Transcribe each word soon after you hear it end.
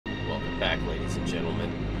back, ladies and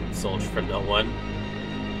gentlemen. Soldier for no one.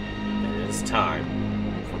 And it is time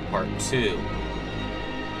for part 2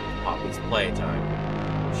 of Poppy's Playtime,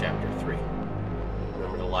 Chapter 3.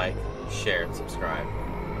 Remember to like, share, and subscribe.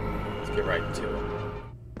 Let's get right into it.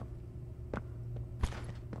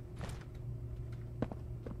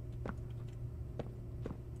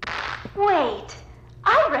 Wait,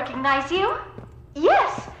 I recognize you.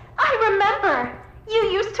 Yes, I remember. You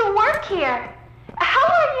used to work here. How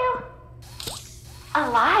are you?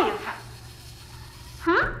 Alive.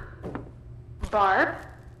 Barb?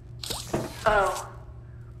 Oh.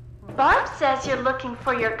 Barb says you're looking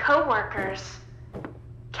for your co-workers.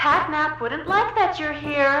 Catnap wouldn't like that you're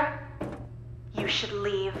here. You should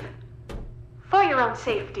leave. For your own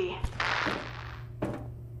safety.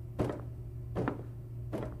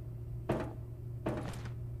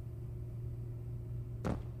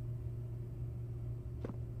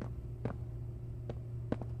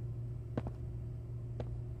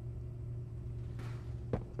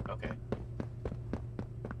 Okay.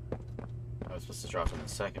 I was supposed to drop in the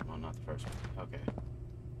second one, not the first one. Okay.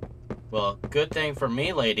 Well, good thing for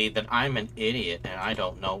me, lady, that I'm an idiot and I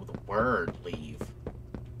don't know the word leave.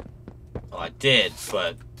 Well, I did,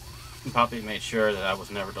 but Poppy made sure that I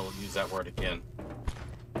was never to use that word again.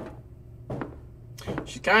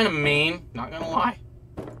 She's kind of mean, not gonna lie.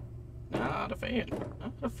 Not a fan.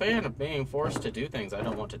 Not a fan of being forced to do things I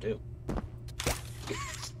don't want to do.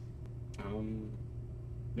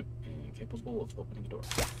 Yep, and capable of opening a door.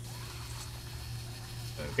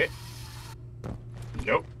 Okay.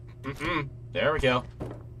 Nope. There we go.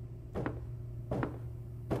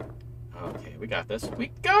 Okay, we got this.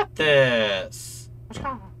 We got this!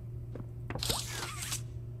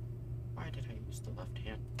 Why did I use the left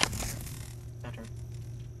hand? Better.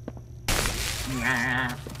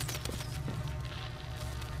 Nah.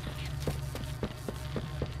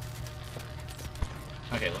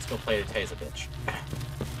 Okay, let's go play the taser, bitch.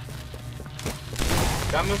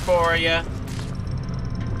 Coming for ya.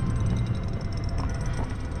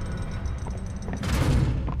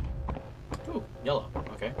 Ooh, yellow.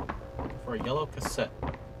 Okay. For a yellow cassette.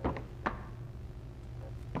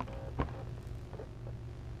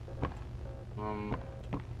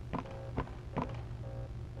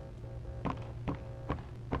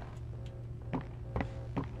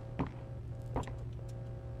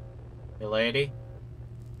 Hey, lady.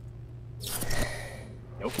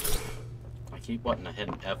 Nope. I keep wanting to hit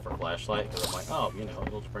an F for flashlight because I'm like, oh, you know,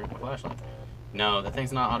 it'll bring my flashlight. No, the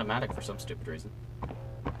thing's not automatic for some stupid reason.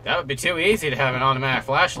 That would be too easy to have an automatic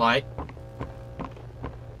flashlight.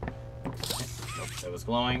 Nope, it was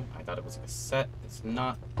glowing. I thought it was a cassette. It's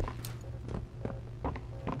not.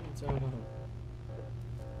 It's another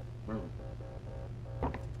room.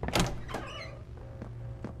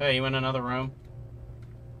 Hey, you in another room?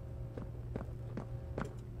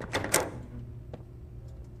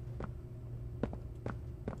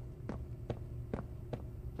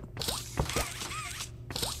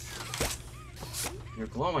 You're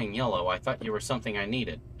glowing yellow. I thought you were something I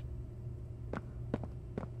needed.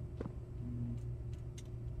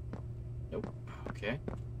 Nope. Okay.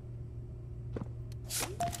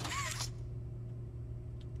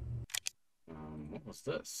 What was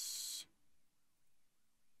this?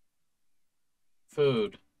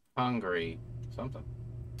 Food. Hungry. Something.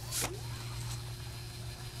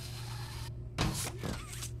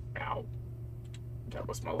 Ow. That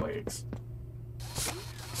was my legs.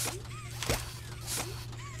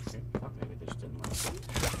 Maybe they just didn't like it.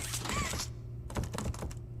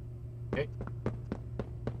 Okay.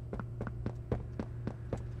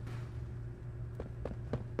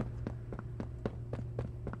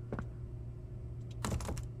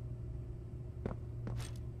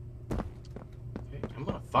 Okay, I'm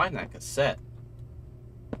gonna find that cassette.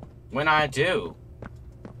 When I do,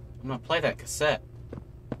 I'm gonna play that cassette.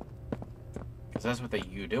 Because that's what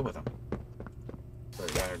you do with them. For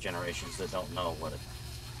the younger generations that don't know what a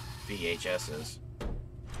VHS is.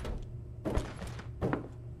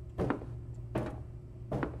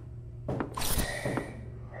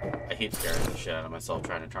 I keep scaring the shit out of myself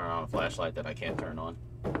trying to turn on a flashlight that I can't turn on.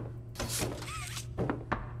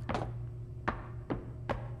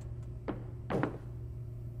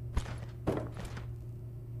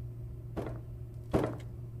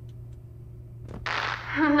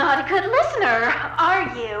 Not a good listener,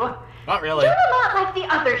 are you? Not really. You're a lot like the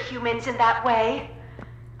other humans in that way.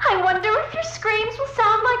 I wonder if your screams will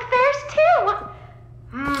sound like theirs too.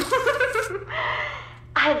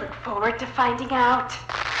 I look forward to finding out.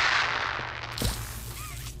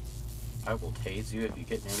 I will tase you if you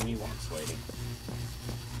get near me once, lady.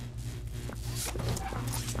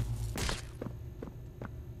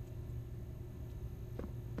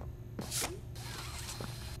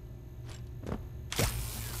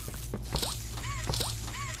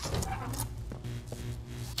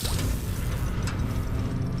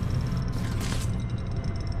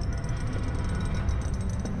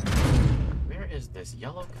 this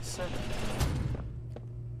yellow cassette?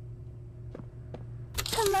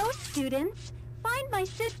 Hello, students. Find my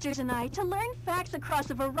sisters and I to learn facts across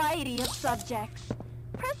a variety of subjects.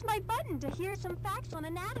 Press my button to hear some facts on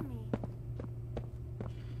anatomy.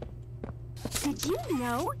 Did you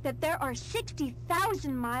know that there are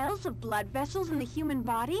 60,000 miles of blood vessels in the human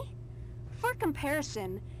body? For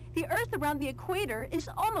comparison, the Earth around the equator is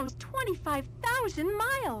almost 25,000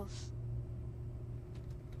 miles.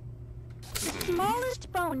 The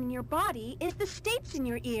smallest bone in your body is the stapes in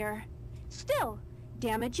your ear. Still,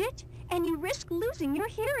 damage it, and you risk losing your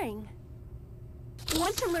hearing.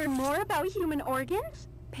 Want to learn more about human organs?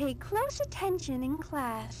 Pay close attention in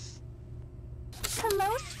class.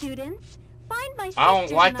 Hello, students. Find my I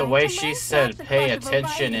don't like the way to she learn said facts pay across a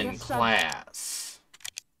attention variety in of class.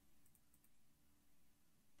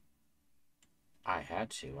 I had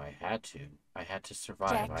to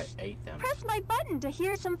survive. I ate them. Press my button to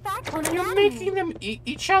hear some facts on Are you anatomy. making them eat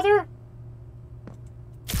each other?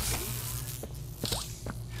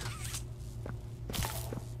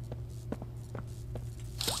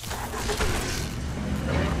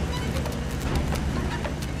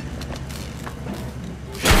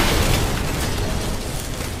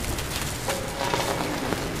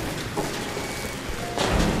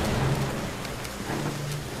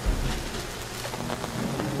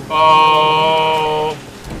 Oh.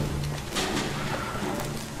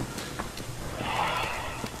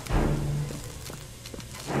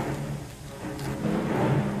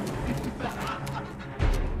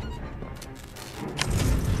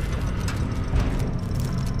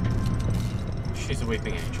 She's a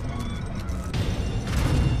weeping angel.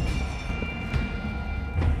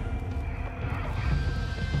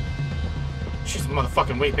 She's a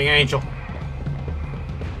motherfucking weeping angel.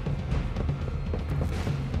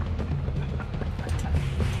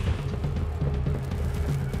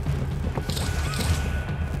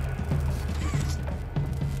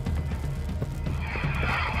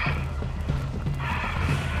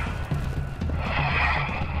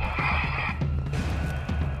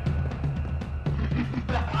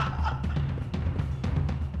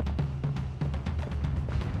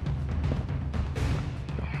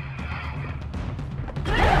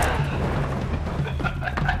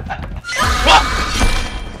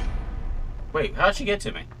 Wait, how'd she get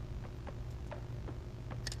to me?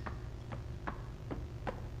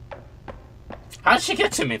 How did she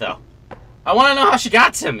get to me, though? I want to know how she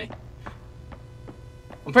got to me.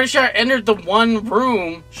 I'm pretty sure I entered the one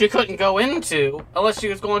room she couldn't go into unless she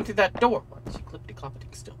was going through that door. Why is she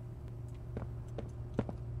clippity-cloppeting still?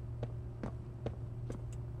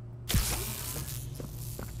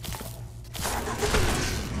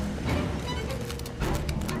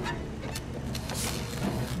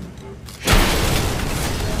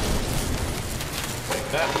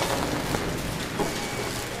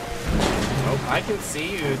 Nope, I can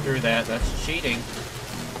see you through that. That's cheating.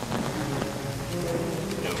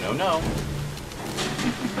 No, no, no.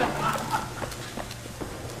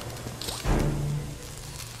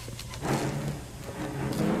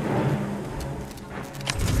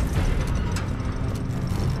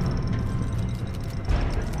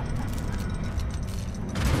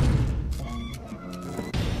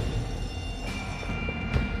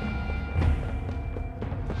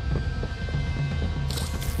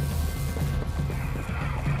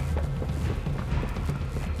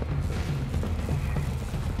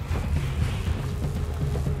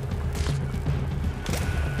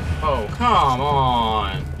 Oh, come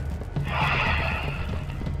on.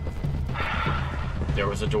 There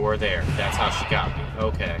was a door there. That's how she got me.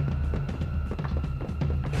 Okay.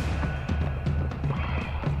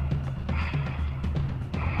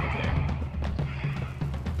 Okay.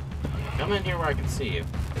 Come in here where I can see you.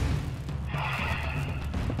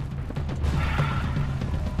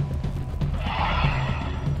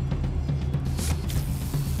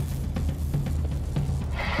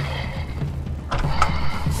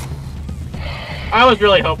 I was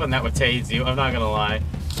really hoping that would tase you, I'm not gonna lie.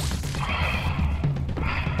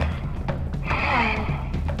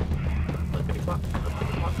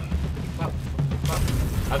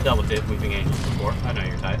 I've dealt with it, moving angels before. I know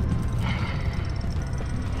your type.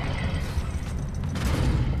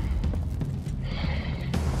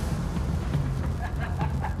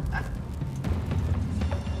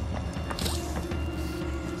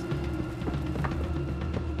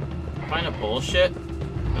 Kind of bullshit,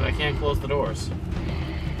 but I can't close the doors.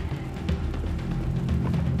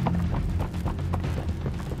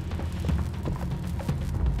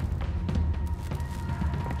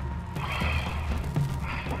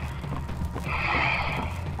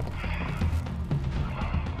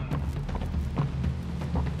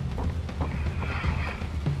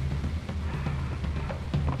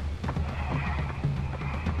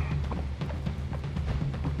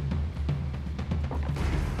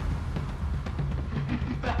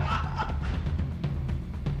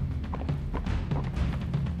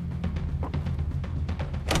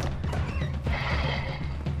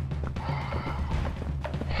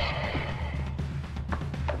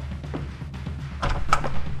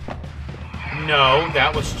 No,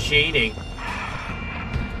 that was cheating.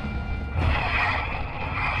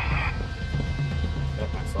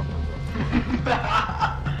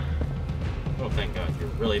 Oh, thank God. You're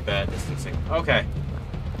really bad at distancing. Okay.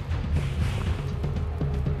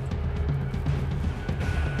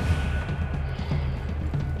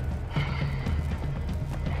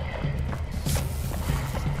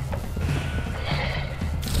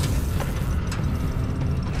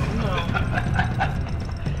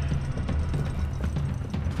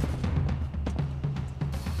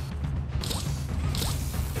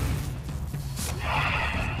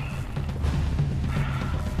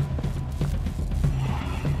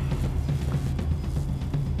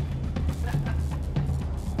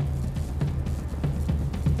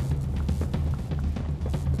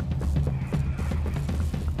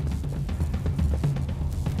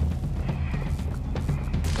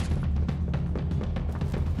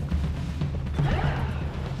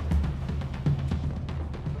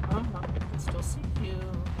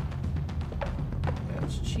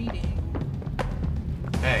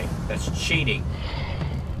 Hey, that's cheating.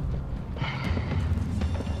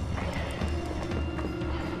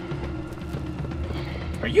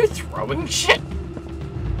 Are you throwing shit?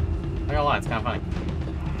 I'm not gonna lie, it's kind of funny.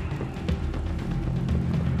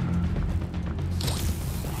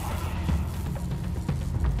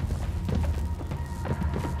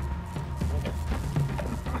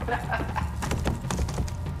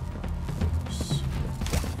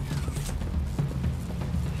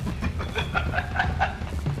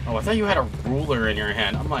 Oh, I thought you had a ruler in your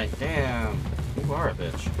hand. I'm like, damn, you are a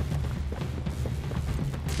bitch.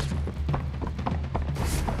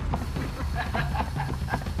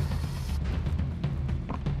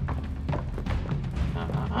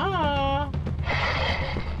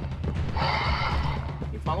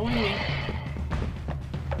 You following me?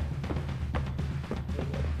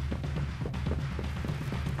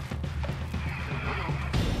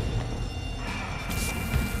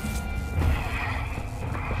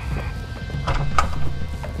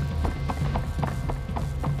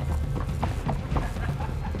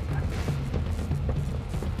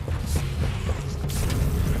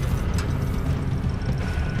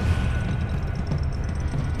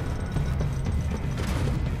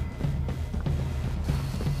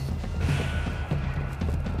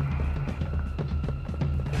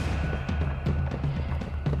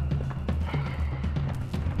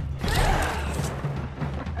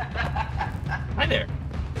 Hi there.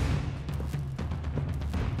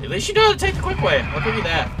 At least you know how to take the quick way. I'll give you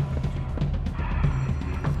that.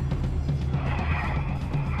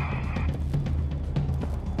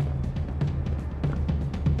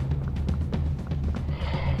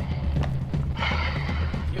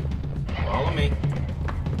 Thank you. Follow me.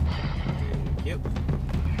 Thank you.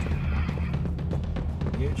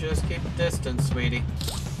 You just keep distance, sweetie.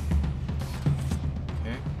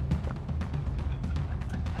 Okay.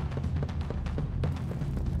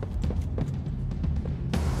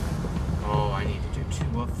 Oh, I need to do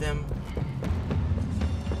 2 of them.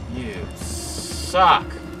 You suck.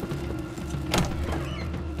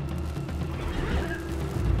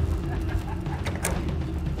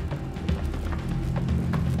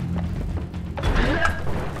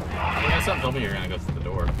 Yeah, something told me you're gonna go through the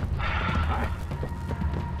door. Hi.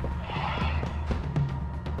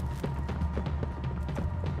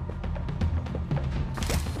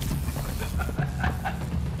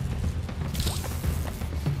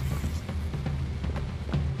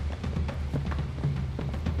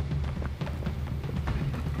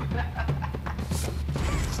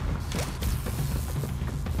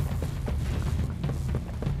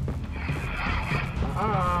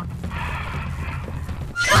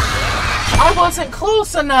 I wasn't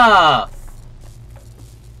close enough!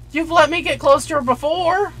 You've let me get close to her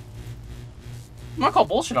before! I'm gonna call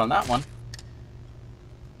bullshit on that one.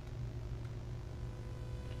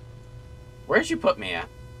 Where'd you put me at?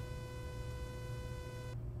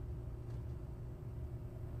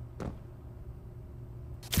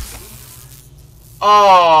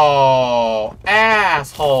 Oh,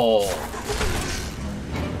 asshole!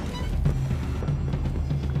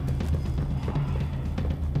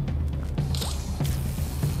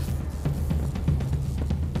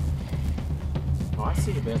 Oh, I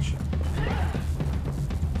see you, bitch.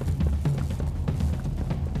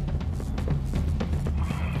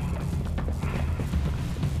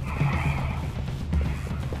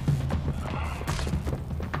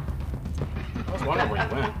 I was wondering where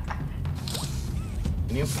you went.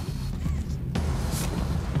 Can you?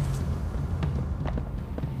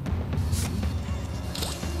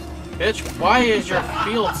 Bitch, why is your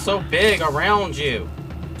field so big around you?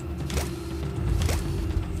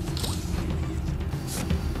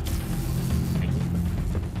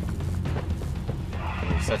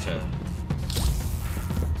 such a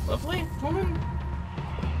lovely woman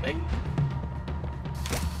thing.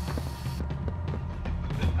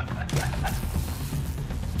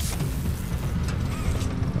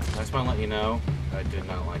 I just want to let you know, I did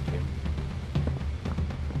not like you.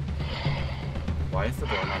 Why is the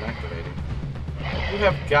door not activating? You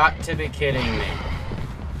have got to be kidding me.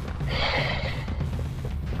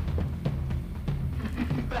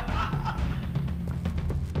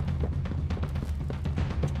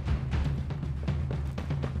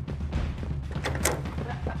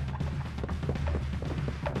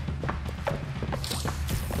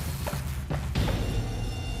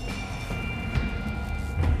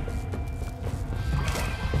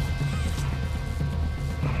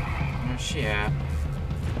 Where's she at?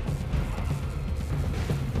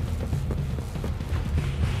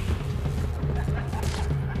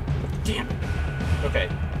 Damn it. Okay.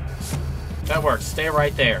 That works. Stay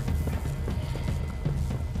right there.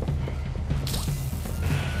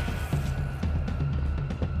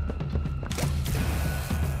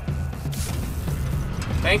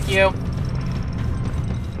 Thank you.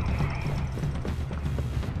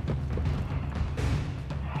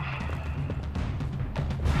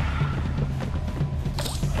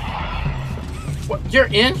 What? You're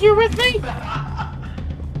in here with me?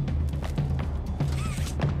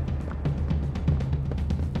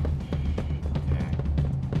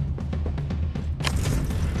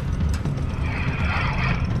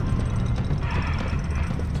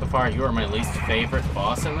 So far, you are my least favorite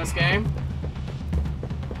boss in this game.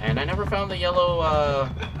 And I never found the yellow,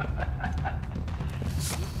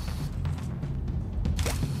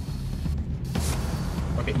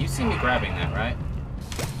 Okay, you see me grabbing that, right?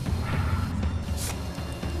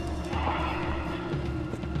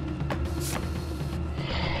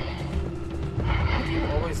 Why do you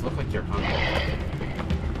always look like you're hungry?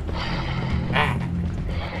 Ah!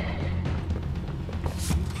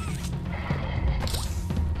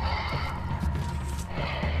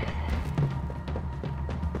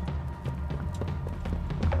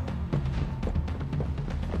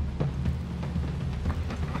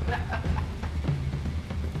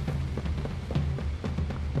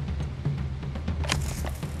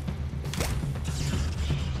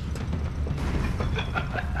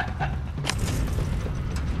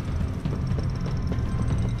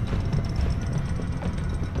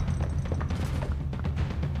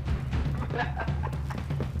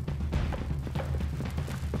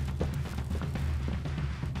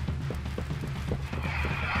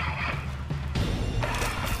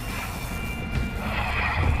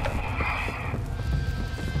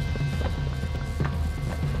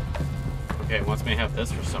 Okay, it wants me to have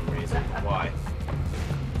this for some reason. Why?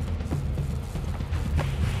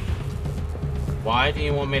 Why do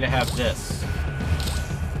you want me to have this?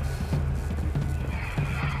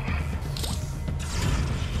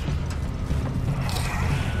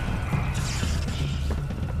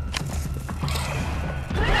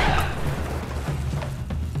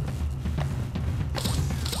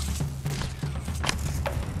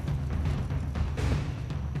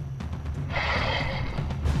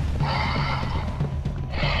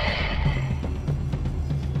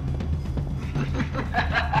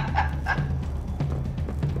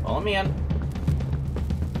 Follow me in.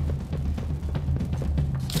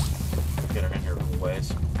 Get her in here a little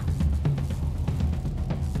ways.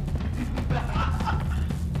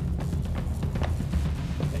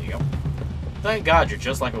 There you go. Thank God you're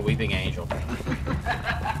just like a weeping angel.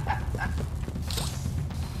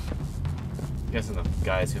 Guessing the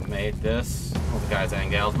guys who made this, well, the guys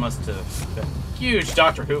and gals, must have been huge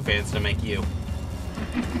Doctor Who fans to make you.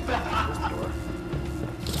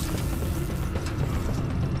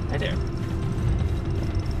 Hi there.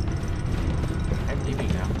 I'm leaving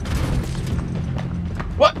now.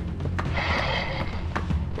 What?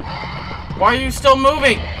 Why are you still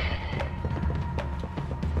moving?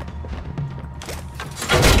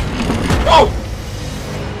 Whoa!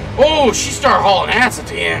 Oh, she started hauling ass at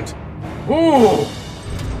the end. Ooh!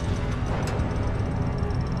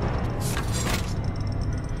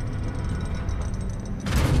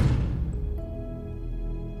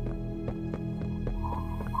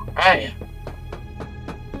 Hey!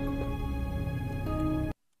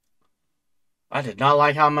 I did not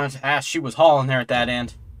like how much ass she was hauling there at that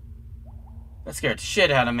end. That scared the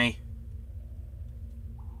shit out of me.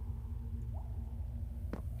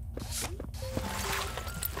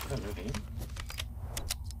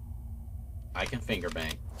 I can finger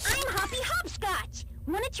bang. I'm Hoppy Hopscotch.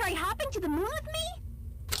 Wanna try hopping to the moon with me?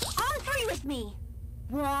 On three with me.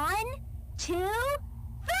 1, 2,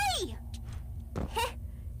 3! Heh.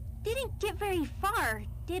 Didn't get very far,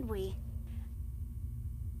 did we?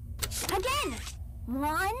 Again.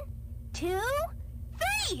 1, 2,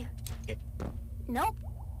 3. Okay. Nope.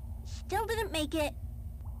 Still didn't make it.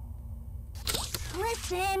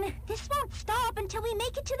 Listen, this won't stop until we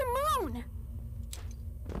make it to the moon.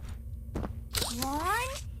 1,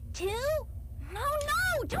 2. No,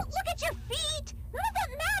 don't look at your feet. None of that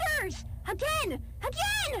matters. Again.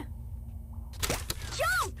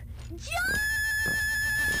 Jump.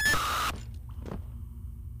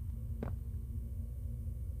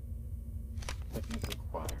 Equipment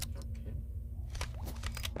required.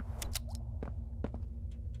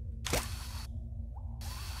 Okay.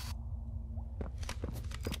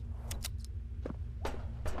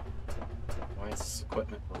 Why is this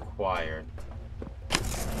equipment required?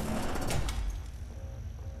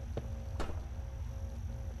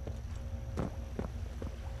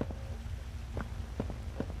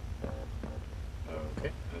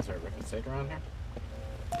 Okay, is there a record state around here?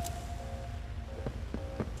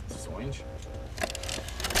 Swinge?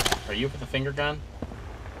 Are you with the finger gun?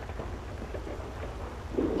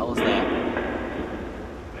 Hell is that?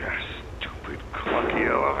 Stupid clunky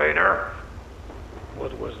elevator.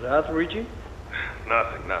 What was that, Richie?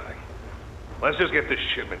 Nothing. Let's just get this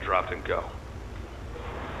shipment dropped and go.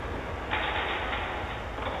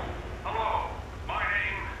 Hello, my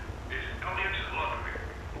name is Elliot Ludwig.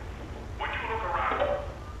 Would you look around?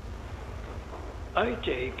 I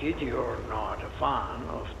take it you're not a fan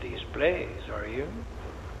of this place, are you?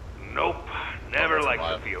 Nope, never That's a liked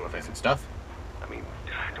lot the feel of it. basic stuff. I mean,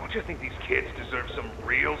 don't you think these kids deserve some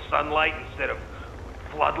real sunlight instead of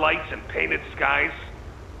floodlights and painted skies?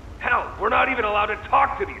 Hell, we're not even allowed to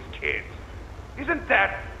talk to these kids. Isn't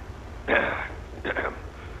that...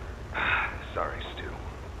 Sorry, Stu.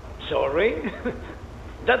 Sorry?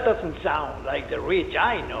 That doesn't sound like the Rich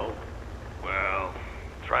I know. Well,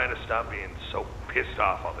 trying to stop being so pissed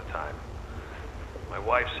off all the time. My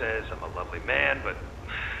wife says I'm a lovely man, but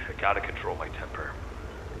I gotta control my temper.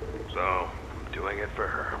 So, I'm doing it for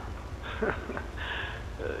her.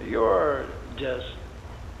 You're just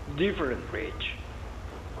different, Rich.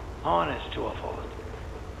 Honest to a fault.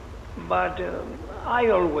 But I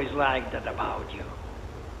always liked that about you.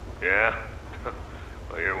 Yeah?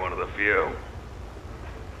 Well, you're one of the few.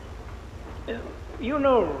 You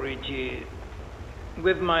know, Richie,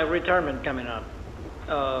 with my retirement coming up,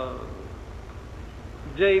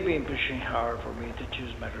 they've been pushing hard for me to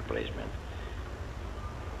choose my replacement.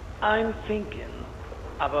 I'm thinking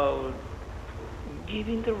about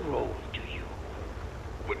giving the role to you.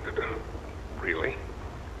 What, really?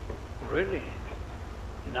 Really?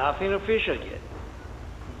 Nothing official yet.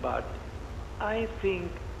 But I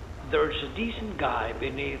think there's a decent guy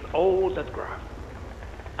beneath all that graft.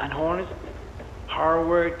 An honest,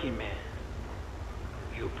 hard-working man.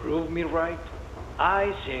 You proved me right.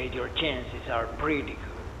 I said your chances are pretty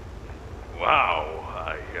good.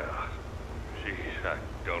 Wow, geez, I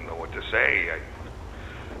don't know what to say.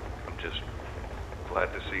 I'm just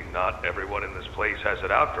glad to see not everyone in this place has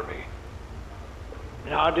it out for me.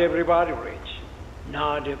 Not everybody, Rich.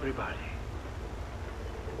 Not everybody.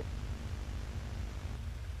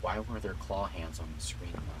 Why were there claw hands on the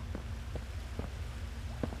screen, though?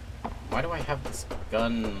 Why do I have this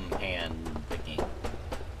gun hand thingy?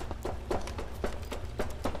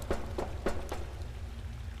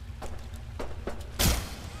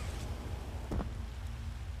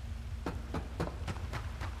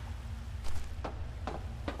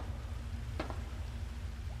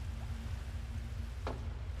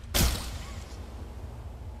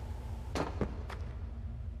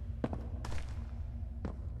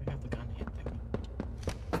 I have the gun hand thingy.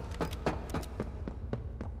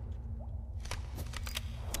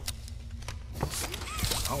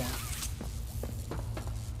 Oh, well.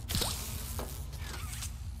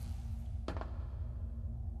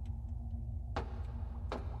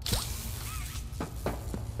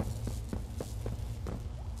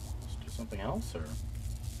 Let's do something else, or...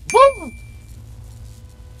 Woo!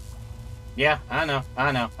 Yeah, I know.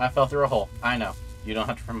 I fell through a hole. I know. You don't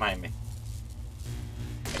have to remind me.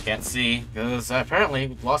 I can't see, because I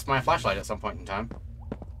apparently lost my flashlight at some point in time.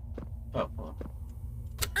 Oh, hello.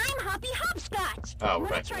 I'm Hoppy Hopscotch. Oh,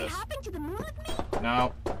 Wanna right, try this. hopping to the moon with me?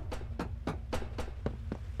 No.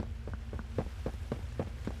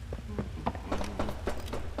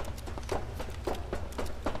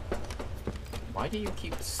 Why do you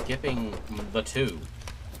keep skipping the two?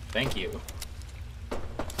 Thank you.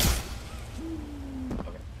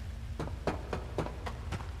 Okay.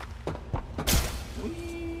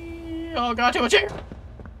 We all got to a chair.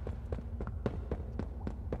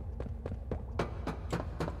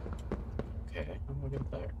 Okay, I'm gonna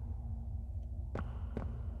get there.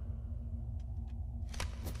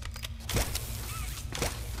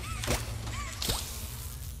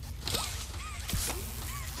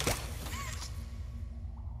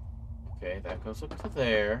 that goes up to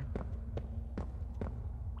there.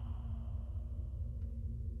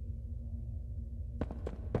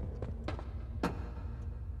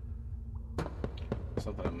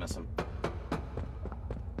 Something I'm missing.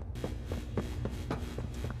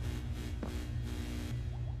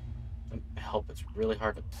 Help, it's really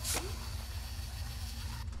hard to...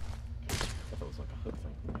 I thought it was like a hook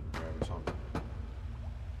thing. Like grab or something.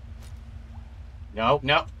 No,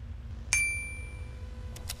 no.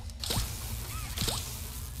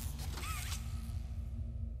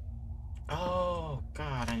 Oh,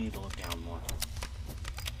 God, I need to look down more.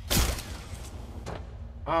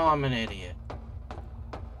 Oh, I'm an idiot.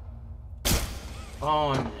 Oh,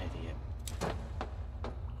 I'm an idiot.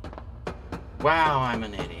 Wow, I'm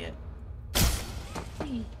an idiot.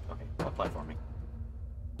 Okay, apply for me.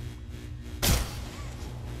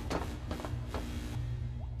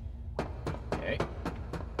 Okay.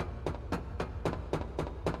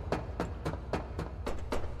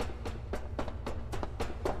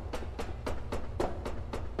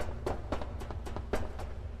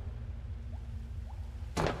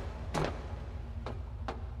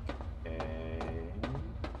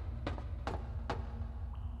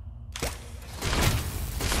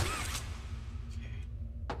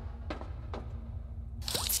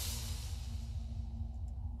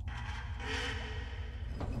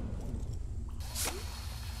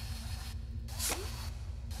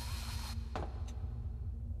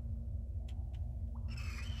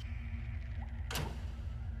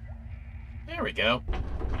 There we go.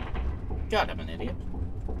 God, I'm an idiot.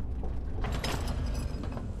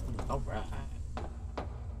 Alright.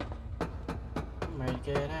 I'm ready to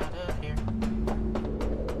get out of here.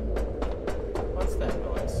 What's that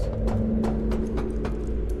noise?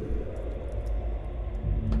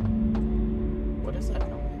 What is that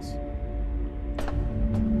noise?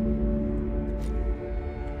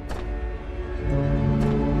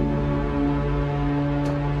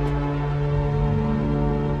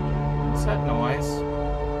 What's that noise?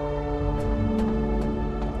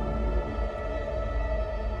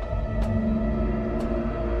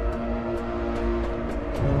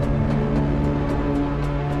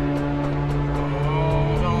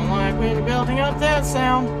 Oh, don't like when you're building up that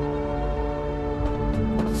sound.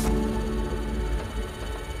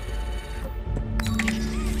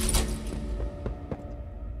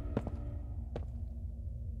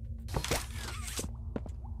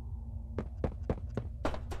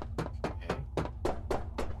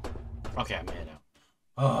 Okay, I made it out.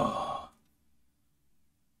 Oh.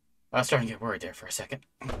 I was starting to get worried there for a second.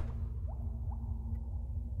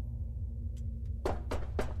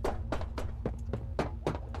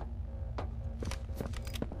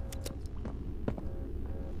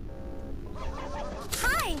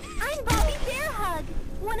 Hi, I'm Bobby Bear Hug.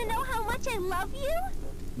 Want to know how much I love you?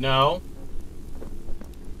 No.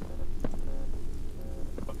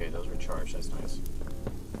 Okay, those were charged. That's nice.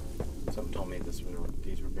 Someone told me these were going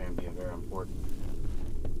to be very important.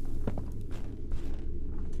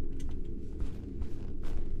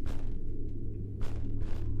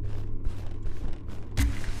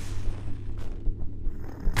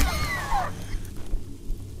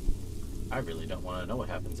 I really don't want to know what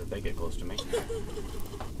happens if they get close to me.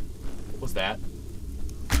 What was that?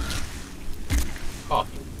 Oh,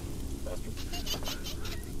 you bastard.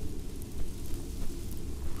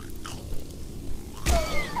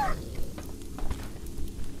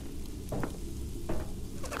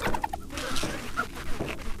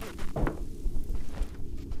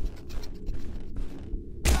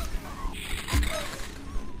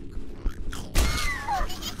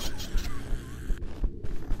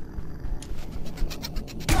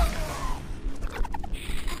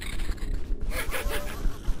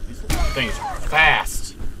 Things are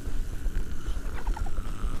fast.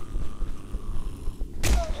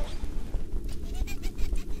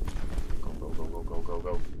 Go, go, go, go, go, go,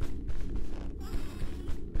 go.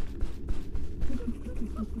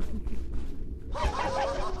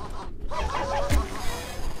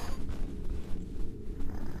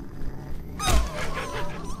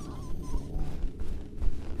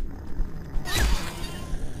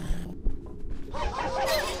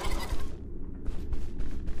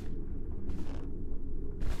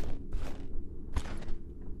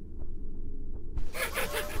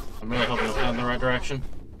 I'm really hoping I'm heading in the right direction.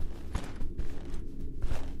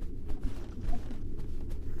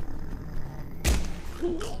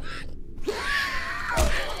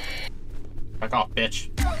 Back off, bitch.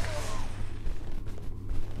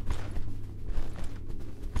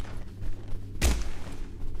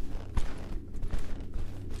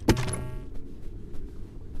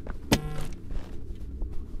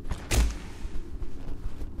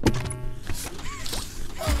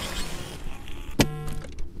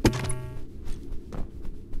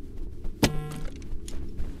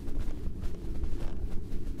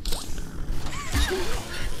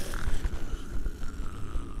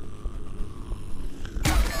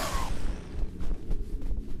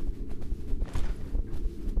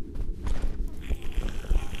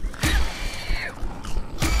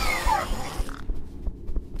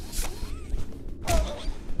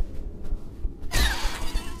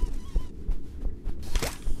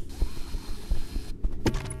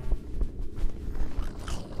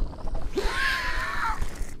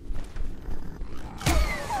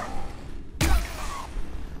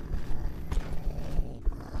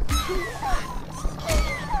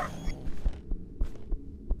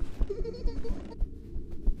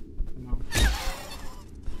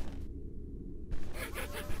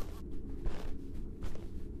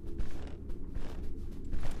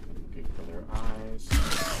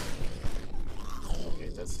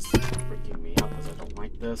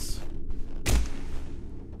 this.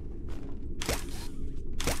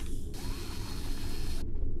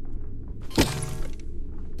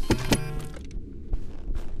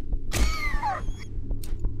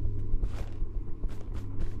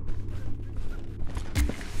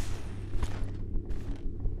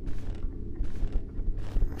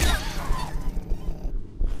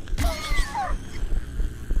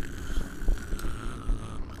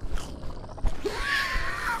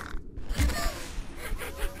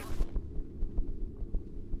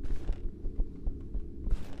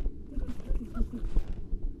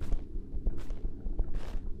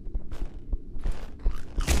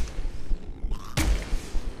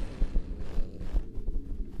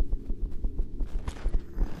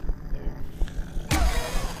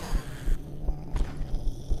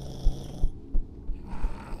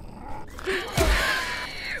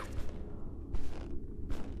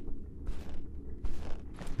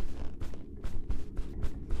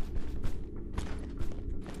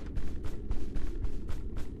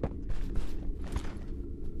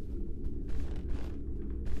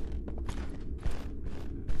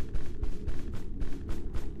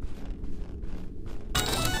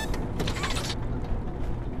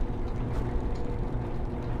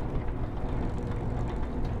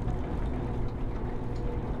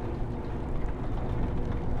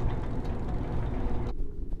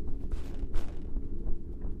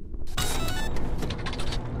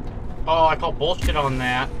 Oh, I call bullshit on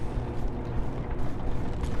that.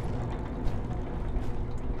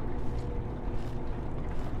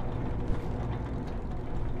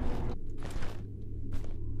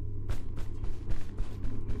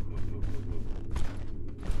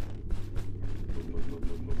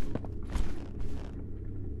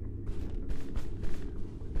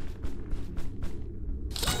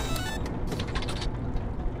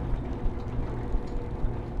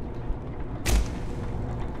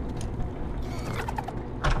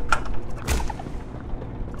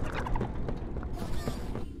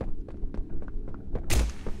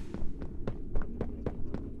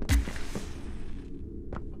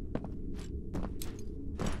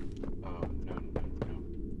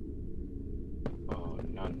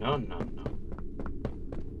 No, no, no.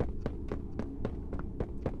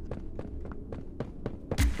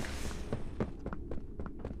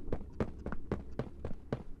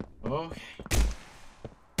 Okay.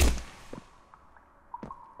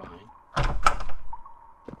 Fine.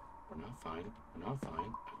 We're not fine. We're not fine.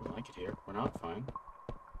 I don't like it here. We're not fine.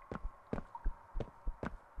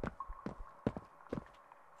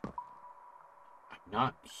 I'm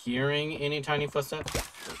not hearing any tiny footsteps.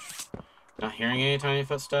 Not hearing any tiny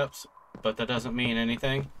footsteps, but that doesn't mean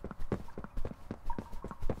anything.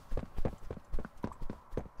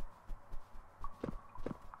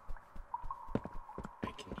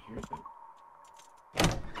 I can hear them.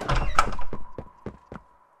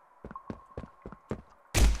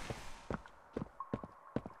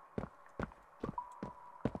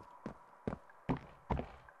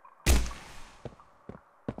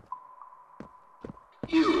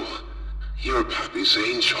 You're Pappy's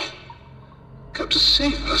angel. Come to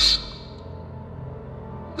save us.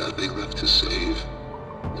 Nothing left to save.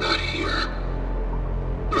 Not here.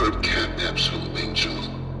 Lord Catnap's home, Angel.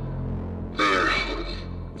 Their home.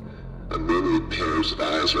 A myriad pairs of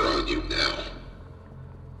eyes are on you now.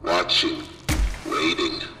 Watching,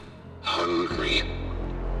 waiting, hungry.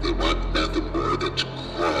 They want nothing more than to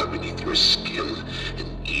crawl beneath your skin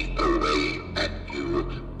and eat away at you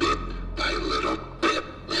bit by little bit.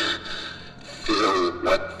 Fill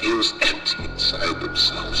what feels empty inside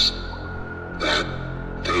themselves. That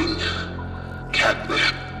thing,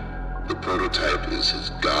 Catnap, the prototype is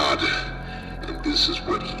his god, and this is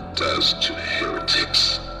what he does to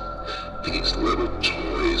heretics. These little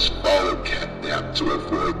toys follow Catnap to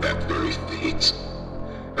avoid that very fate,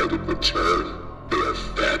 and in return, they are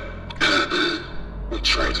fed. We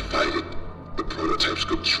try to fight it, the prototype's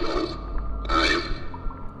control. I am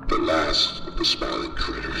the last of the smiling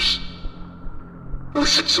critters.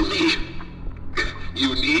 Listen to me.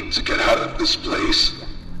 You need to get out of this place.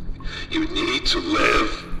 You need to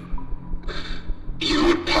live.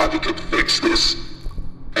 You and Poppy could fix this.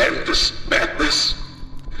 End this madness.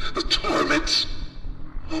 The torment.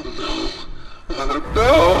 Oh no. Oh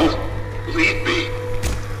no. Leave me.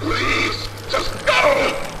 Please. Just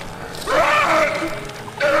go. Run.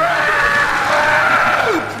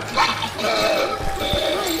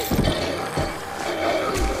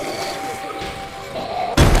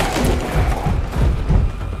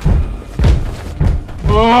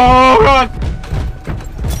 Oh, God!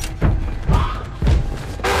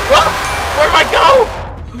 Where'd I go?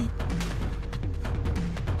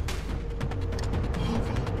 Oh,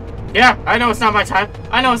 God. Yeah, I know it's not my time.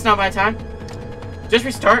 I know it's not my time. Just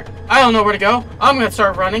restart. I don't know where to go. I'm gonna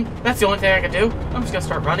start running. That's the only thing I can do. I'm just gonna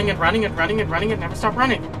start running and running and running and running and never stop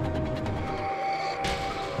running.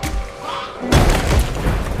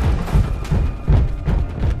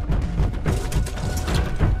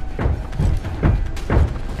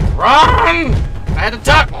 Run! I had to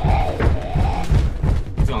duck!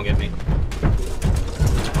 He's gonna get me.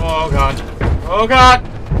 Oh god. Oh god!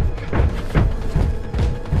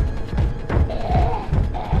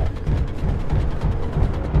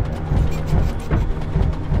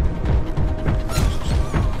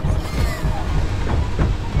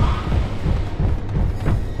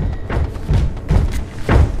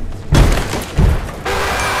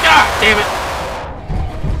 Damn it!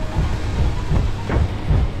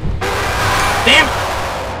 Damn it!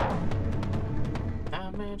 How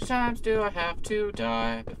many times do I have to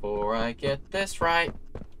die before I get this right?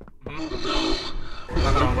 No.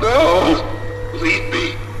 Leave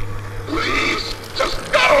me. Please.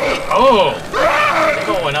 Just go. Oh! They're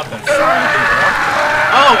going up and frying people up.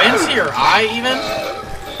 Oh, into your eye even?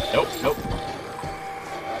 Nope, nope.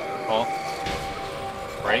 Halt.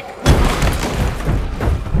 Break.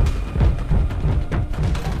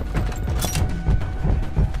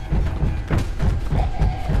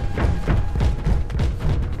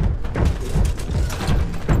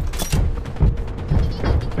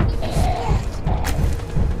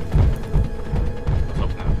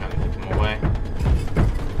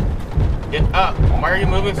 Get up! Why are you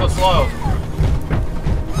moving so slow?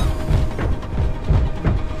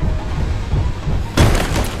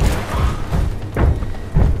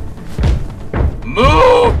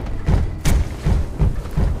 Move!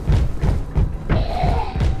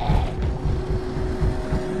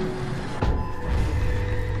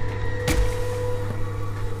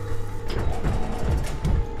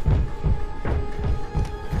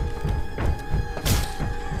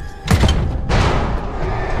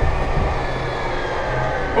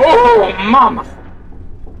 Oh, mama!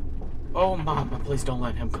 Oh, mama, please don't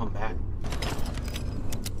let him come back.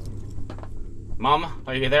 Mama,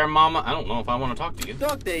 are you there, mama? I don't know if I want to talk to you.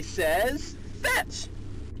 Dog Day says, fetch!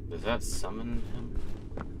 Does that summon him?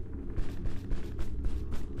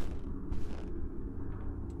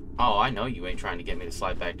 Oh, I know you ain't trying to get me to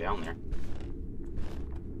slide back down there.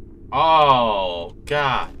 Oh,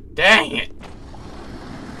 god dang it!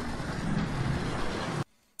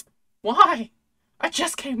 Why? I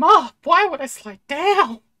just came up. Why would I slide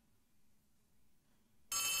down?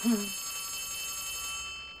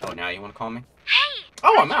 Oh, now you want to call me? Hey!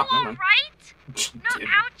 Oh, are I'm out. you Never mind. alright? No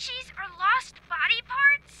ouchies or lost body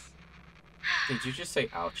parts? Did you just say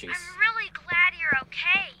ouchies? I'm really glad you're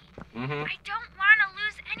okay. Mm-hmm. I don't want to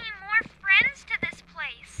lose any more friends to this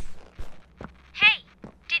place. Hey,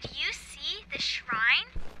 did you see the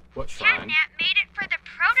shrine? What shrine? Catnap made it for the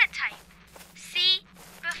prototype. See,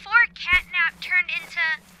 before Catnap turned into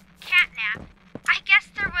Catnap, I guess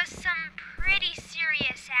there was some pretty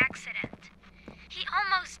serious accident. He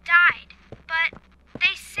almost died, but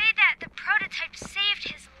they say that the prototype saved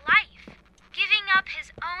his life, giving up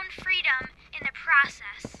his own freedom in the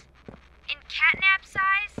process. In Catnap's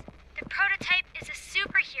eyes, the prototype is a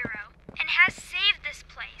superhero and has saved this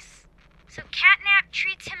place. So Catnap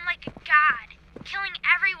treats him like a god, killing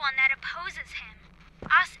everyone that opposes him,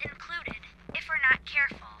 us included, if we're not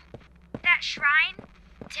careful. That shrine,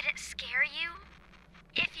 did it scare you?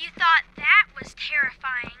 If you thought that was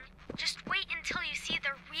terrifying, just wait until you see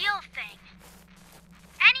the real thing.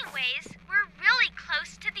 Anyways, we're really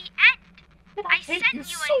close to the end. I hate sent you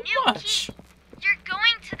you so a new much. key. You're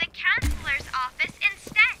going to the counselor's office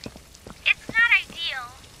instead. It's not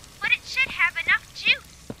ideal, but it should have enough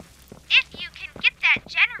juice. If you can get that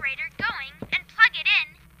generator going and plug it in,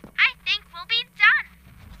 I think we'll be done.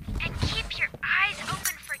 And keep your eyes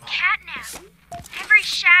open for Catnap. Every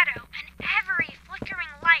shadow and every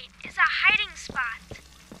flickering light is a hiding spot.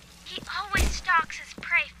 He always stalks his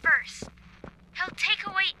prey first. He'll take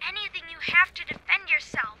away anything you have to defend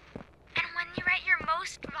yourself. And when you're at your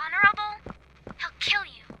most vulnerable, he'll kill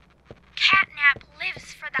you. Catnap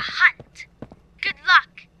lives for the hunt. Good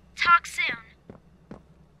luck. Talk soon.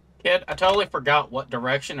 Kid, I totally forgot what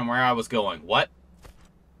direction and where I was going. What?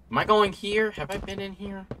 Am I going here? Have I been in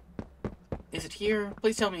here? Is it here?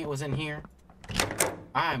 Please tell me it was in here.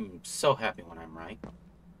 I'm so happy when I'm right.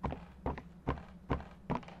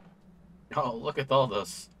 Oh, look at all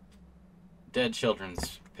those dead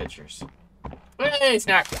children's pictures. Hey,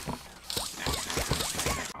 snack!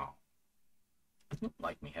 Oh. You don't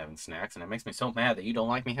like me having snacks, and it makes me so mad that you don't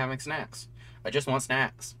like me having snacks. I just want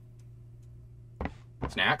snacks.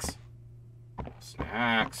 Snacks?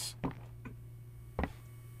 Snacks.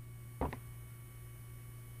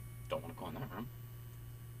 in that room.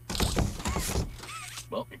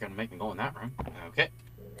 Well, you're gonna make me go in that room. Okay.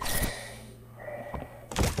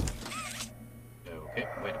 Okay,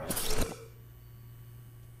 wait a minute.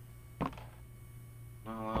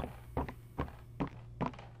 Not allowed.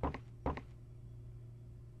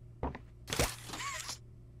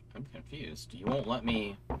 I'm confused. You won't let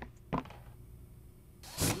me...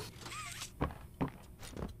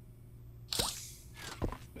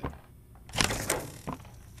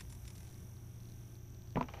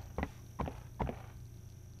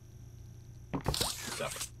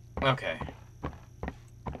 Okay.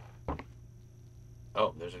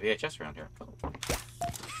 Oh, there's a VHS around here.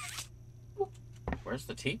 Oh. Where's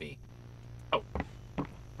the TV? Oh.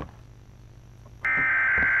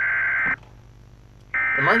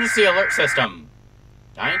 Emergency alert system.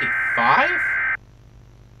 95?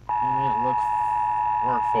 Look,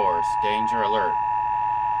 workforce, danger alert.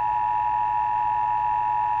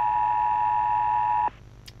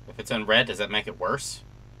 If it's in red, does that make it worse?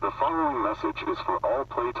 The following message is for all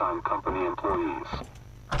Playtime Company employees.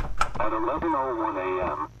 At 11:01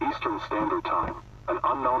 a.m. Eastern Standard Time, an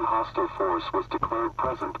unknown hostile force was declared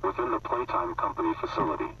present within the Playtime Company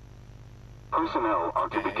facility. Personnel are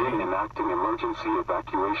to begin enacting emergency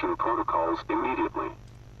evacuation protocols immediately.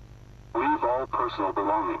 Leave all personal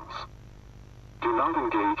belongings. Do not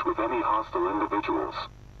engage with any hostile individuals.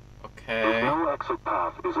 Okay. If no exit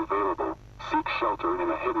path is available, seek shelter in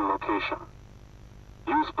a hidden location.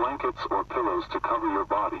 Use blankets or pillows to cover your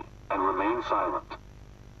body, and remain silent.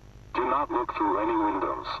 Do not look through any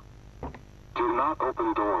windows. Do not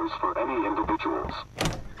open doors for any individuals.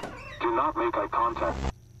 Do not make eye contact.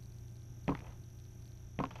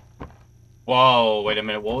 Whoa, wait a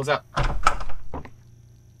minute, what was that?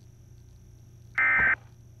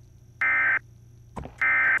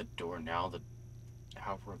 The door now, the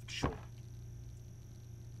hour of choice.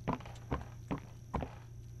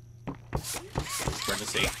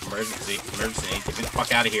 Emergency, emergency, emergency. Get me the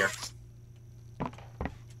fuck out of here.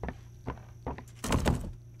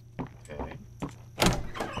 Okay.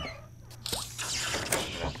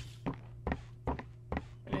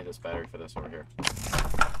 I need this battery for this over here.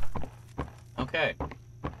 Okay.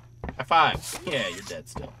 High five. Yeah, you're dead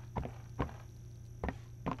still.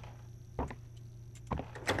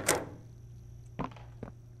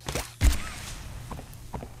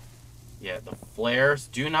 Yeah, the flares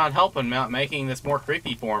do not help in making this more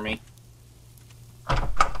creepy for me.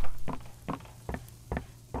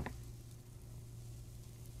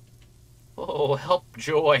 Oh, help,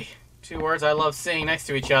 joy. Two words I love seeing next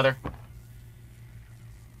to each other.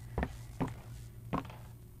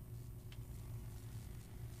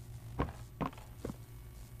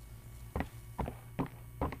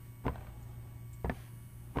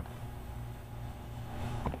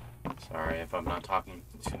 Sorry if I'm not talking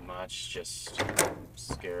too much, just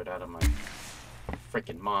scared out of my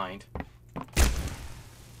freaking mind.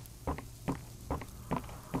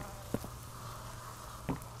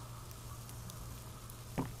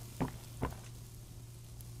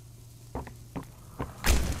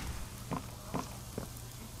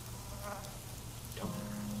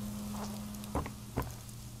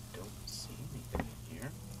 Don't see anything in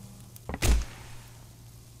here.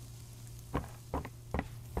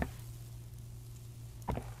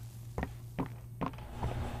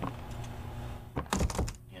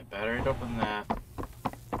 Better open that.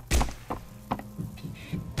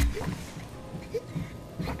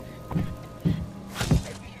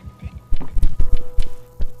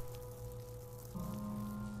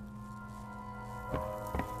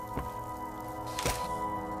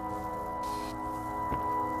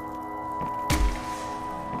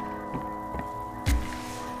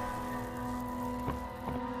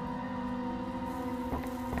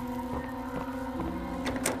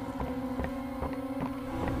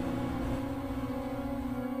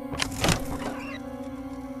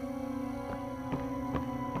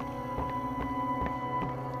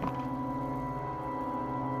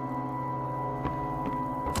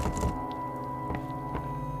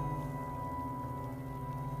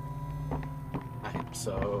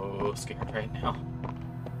 So scared right now.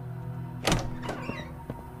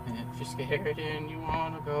 And if you're scared and you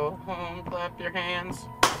want to go home, clap your hands.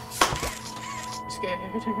 You're scared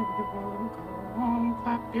and you want to go home,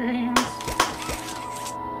 clap your hands.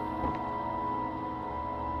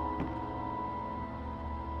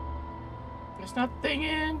 There's nothing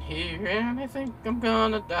in here and I think I'm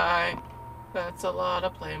gonna die. That's a lot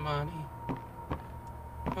of play money.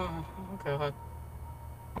 Oh god.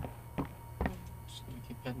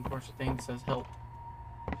 Heading towards the thing that says help.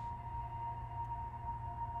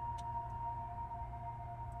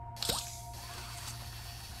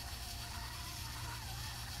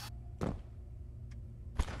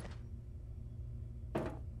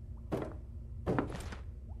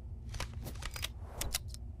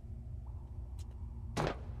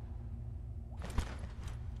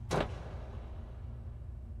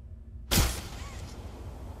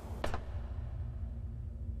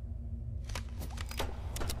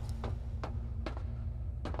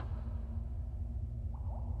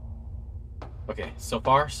 Okay, so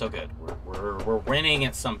far, so good. We're winning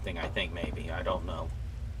at something, I think, maybe. I don't know.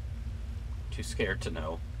 Too scared to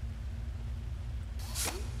know.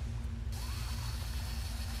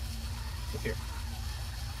 Look here.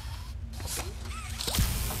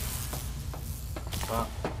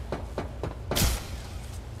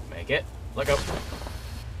 Make it. Let go.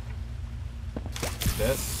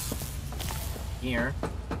 This. Here.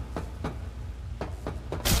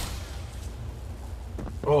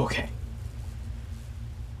 Okay.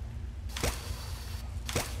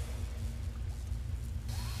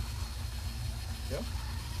 Yep.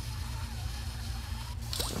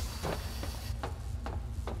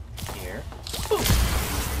 Here. Ooh.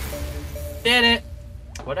 Did it!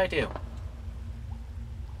 What'd I do?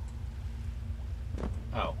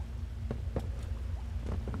 Oh.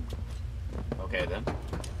 Okay then.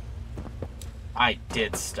 I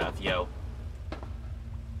did stuff, yo.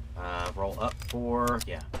 Roll up for...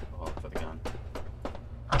 yeah, roll up for the gun.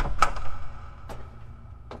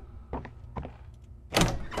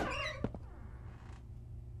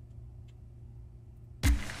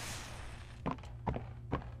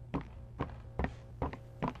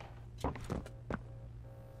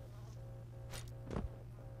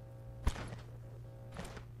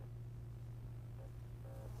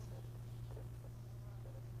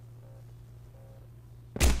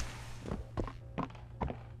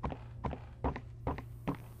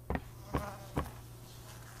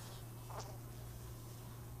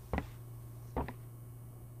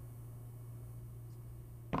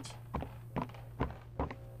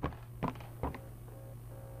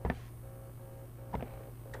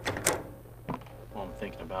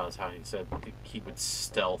 Thinking about is how he said he would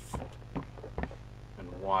stealth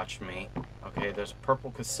and watch me. Okay, there's a purple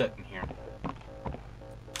cassette in here.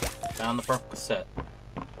 Found the purple cassette.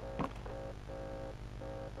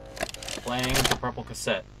 Playing the purple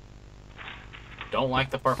cassette. Don't like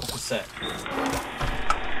the purple cassette.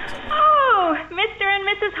 Oh, Mr. and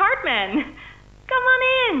Mrs. Hartman. Come on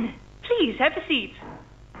in. Please, have a seat.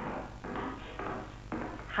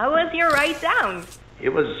 How was your ride down? It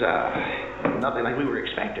was, nothing like we were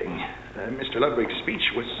expecting. Mr. Ludwig's speech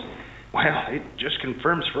was, well, it just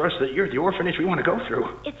confirms for us that you're the orphanage we want to go through.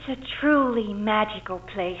 It's a truly magical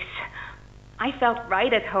place. I felt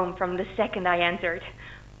right at home from the second I entered.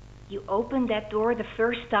 You open that door the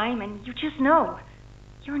first time and you just know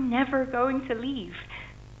you're never going to leave.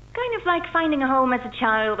 Kind of like finding a home as a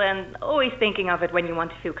child and always thinking of it when you want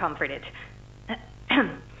to feel comforted.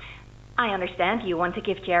 I understand you want to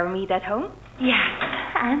give Jeremy that home? Yes,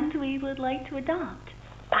 and we would like to adopt.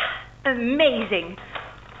 Amazing.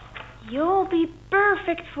 You'll be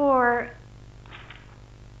perfect for...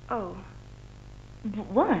 Oh.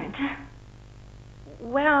 What?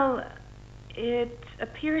 Well, it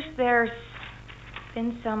appears there's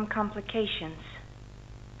been some complications.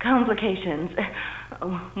 Complications?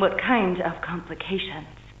 What kind of complications?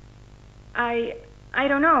 I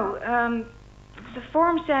don't know. The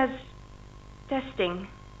form says testing.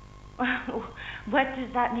 What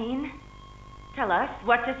does that mean? Tell us,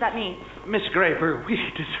 what does that mean? Miss Graper, we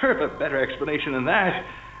deserve a better explanation than that.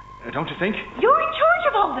 Don't you think? You're in charge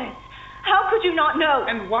of all this. How could you not know?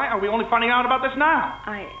 And why are we only finding out about this now?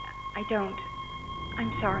 I don't.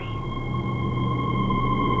 I'm sorry.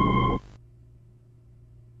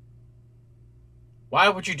 Why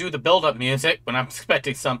would you do the build-up music when I'm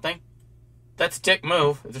expecting something? That's a dick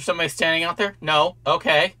move. Is there somebody standing out there? No.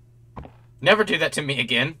 Okay. Never do that to me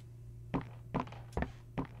again. Is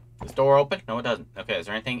this door open? No, it doesn't. Okay, is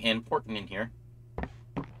there anything important in here?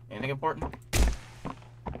 Anything important?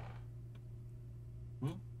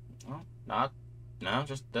 No, not. No,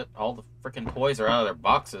 just that all the freaking toys are out of their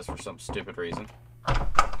boxes for some stupid reason. I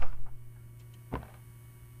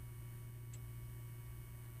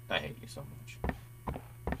hate you so much.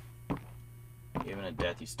 Even at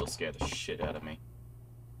death, you still scare the shit out of me.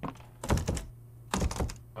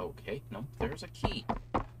 Okay, no, there's a key.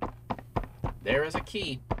 There is a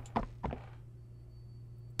key.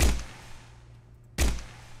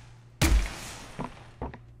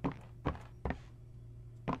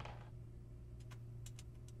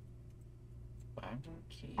 Find a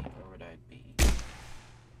key, where would I be?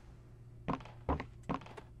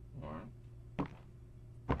 Or...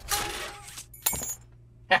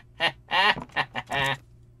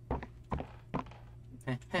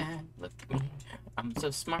 Look at me, I'm so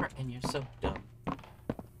smart and you're so dumb.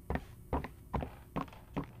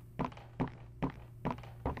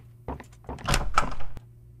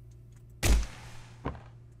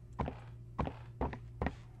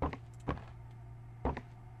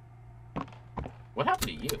 What happened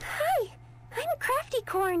to you? Hi, I'm Crafty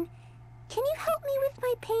Corn. Can you help me with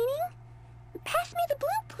my painting? Pass me the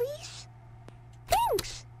blue, please.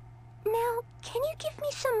 Thanks. Now, can you give me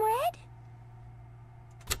some red?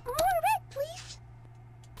 More red, please.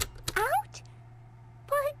 Out?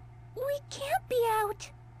 But we can't be out.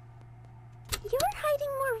 You're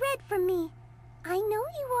hiding more red from me. I know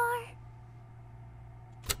you are.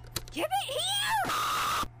 Give it here!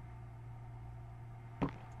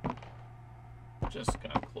 Just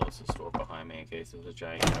gonna close this door behind me in case there's a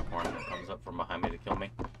giant unicorn that comes up from behind me to kill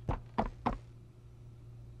me.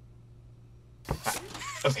 Ah,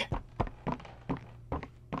 okay.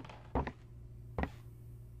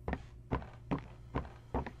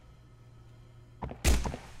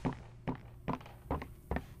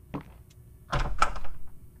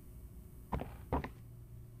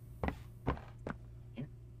 Here.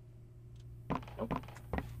 Nope.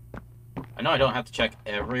 I know I don't have to check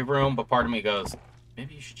every room, but part of me goes,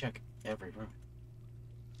 maybe you should check every room.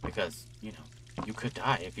 Because, you know, you could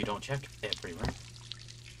die if you don't check every room.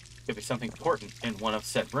 Could be something important in one of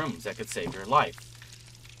said rooms that could save your life.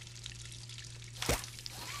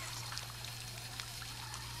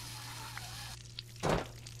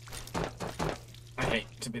 I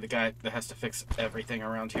hate to be the guy that has to fix everything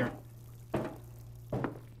around here.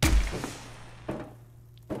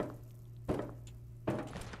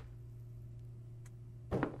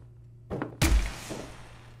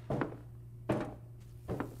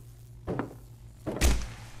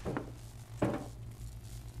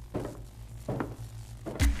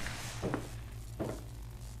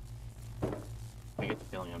 I get the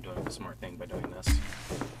feeling I'm doing the smart thing by doing this.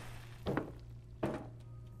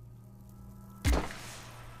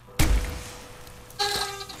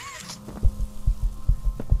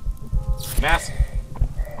 Mass!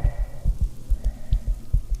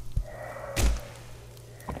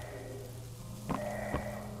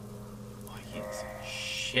 Oh, he's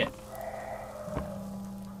shit.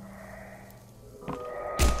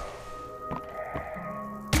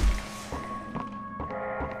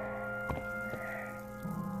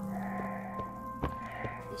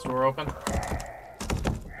 This door open?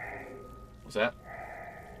 What's that?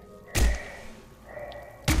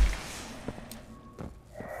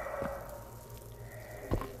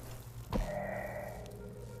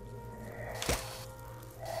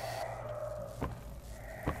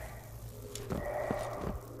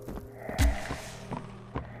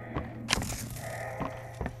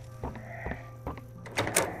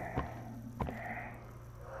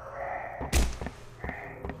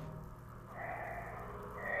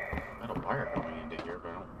 Got a wire going into here, but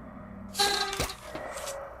I don't...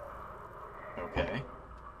 Okay.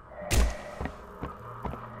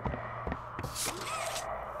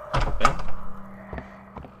 Open.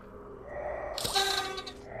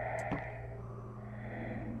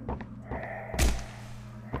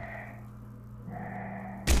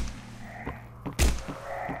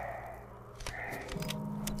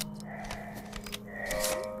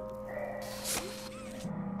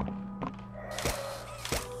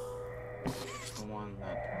 The one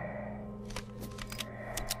that...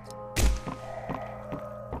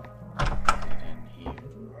 in here.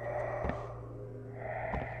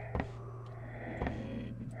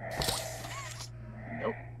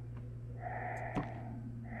 Nope.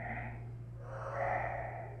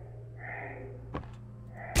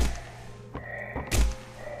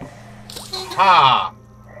 Ha!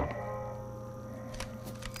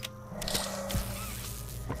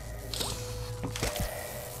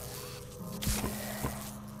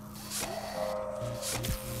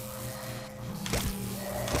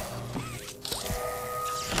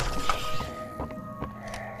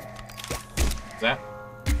 Is that?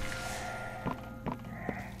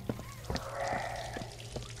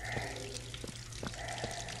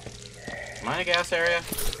 Am I in a gas area?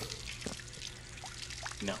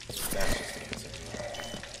 No, that's just a gas area.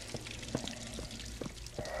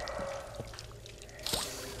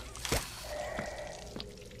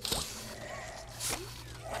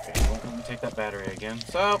 Okay, well, let me take that battery again.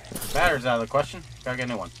 So, battery's out of the question. Gotta get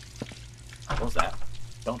a new one. What was that?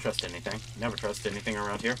 Don't trust anything. Never trust anything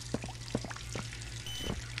around here.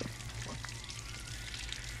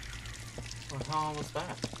 What the hell was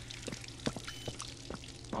that?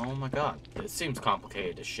 Oh my god. This seems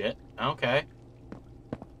complicated as shit. Okay.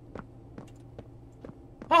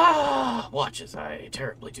 Ah! Watch as I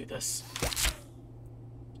terribly do this.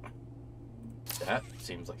 That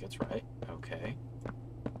seems like it's right. Okay.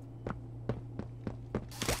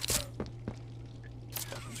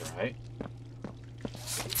 That one's right.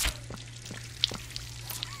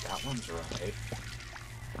 That one's right.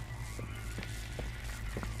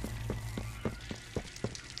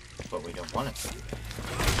 But we don't want it to do that.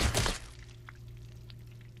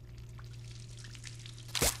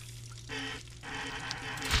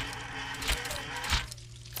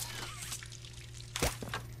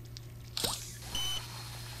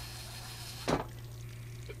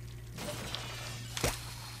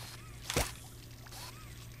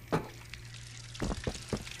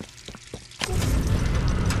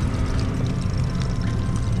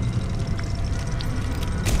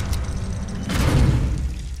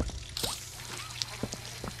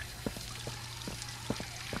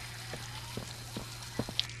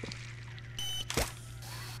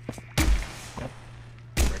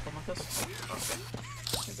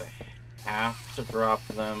 have to drop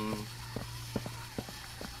them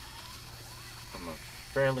from a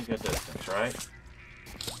fairly good distance, right?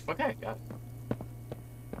 Okay, got it.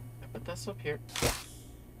 I put this up here.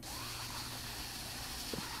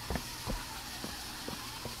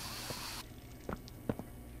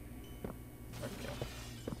 There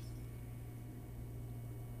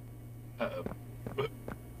we go.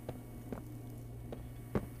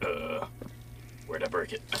 Uh-oh. Where'd I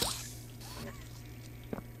break it?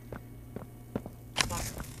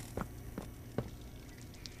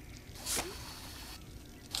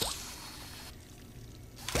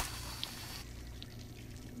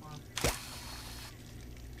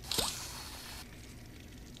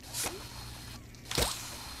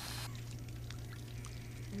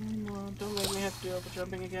 Don't make me have to do all the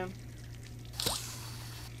jumping again.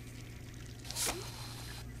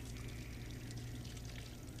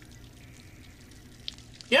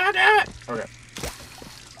 Yeah, damn it! Okay.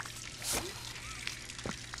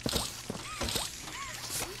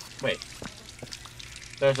 Wait.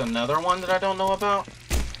 There's another one that I don't know about?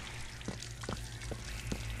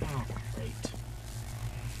 Oh, great.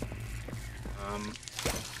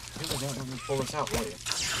 You won't let me pull this out, will you?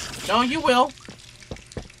 No, you will!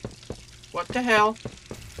 What the hell?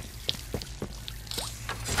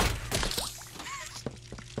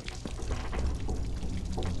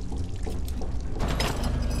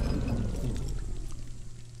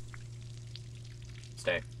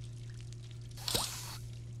 Stay.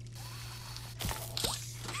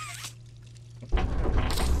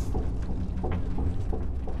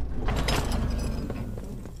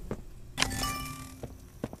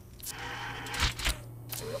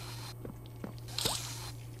 There we go.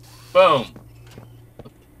 Boom!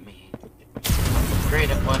 Look at me. I'm great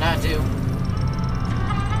at what I do.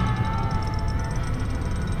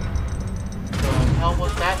 What the hell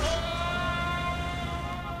was that?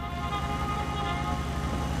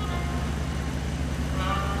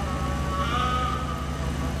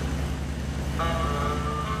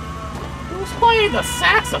 Who's playing the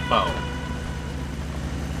saxophone?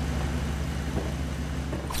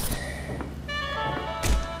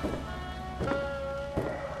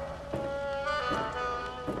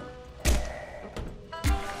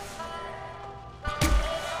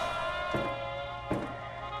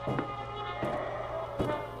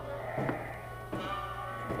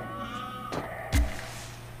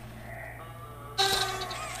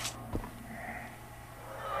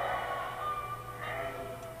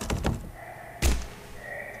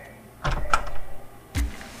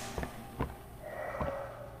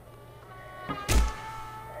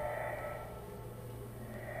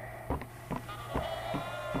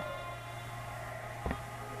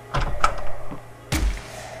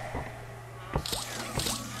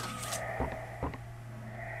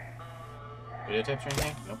 Video tapes or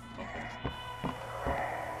anything? Nope. Okay.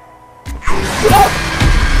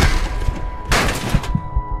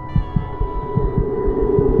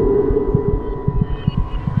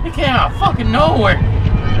 It came out of fucking nowhere!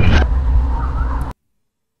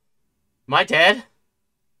 Am I dead?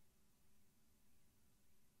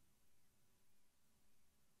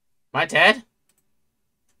 Am I dead?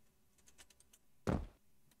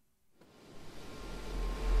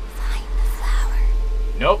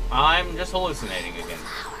 Nope, I'm just hallucinating again.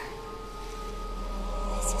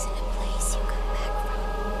 This isn't a place you come back from.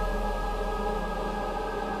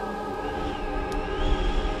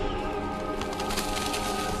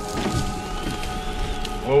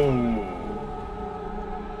 Whoa.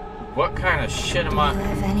 What kind of shit am I? Do you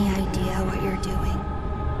have any idea what you're doing?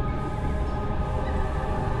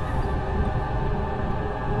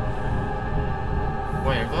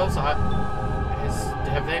 Wait, are those...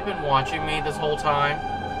 have they been watching me this whole time?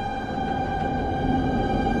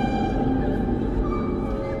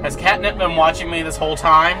 Has Catnip been watching me this whole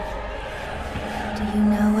time? Do you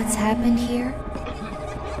know what's happened here?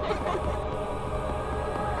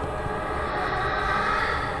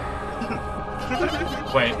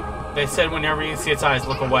 Wait, they said whenever you see its eyes,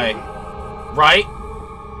 look away. Right?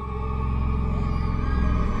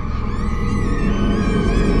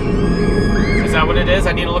 Is that what it is?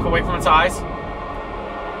 I need to look away from its eyes? Do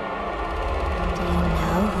you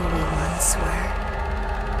know who we once were?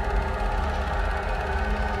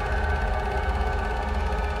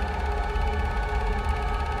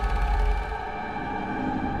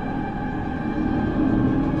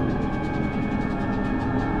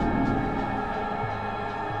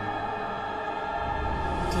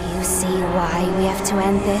 Do you see why we have to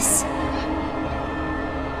end this?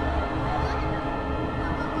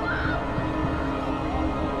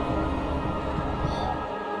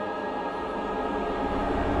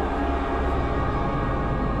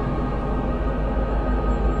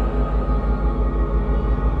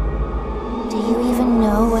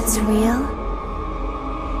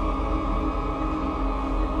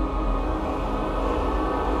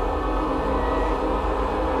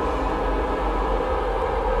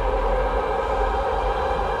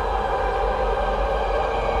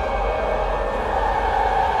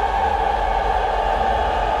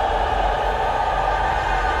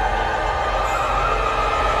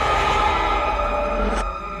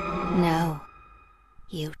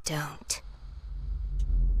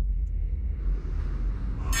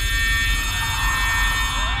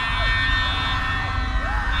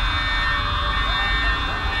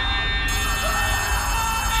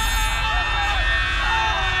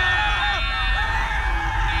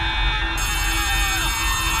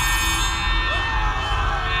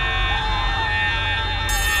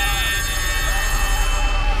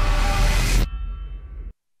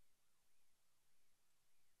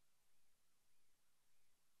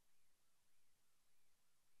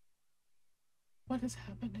 What is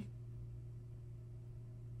happening?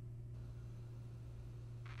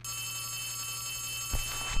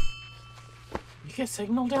 You get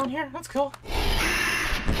signal down here? That's cool.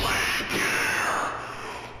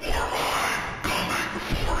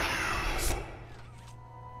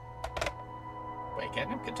 Wait,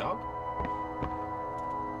 Catnip can talk?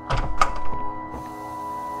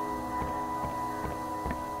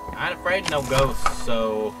 I ain't afraid of no ghosts,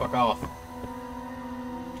 so fuck off.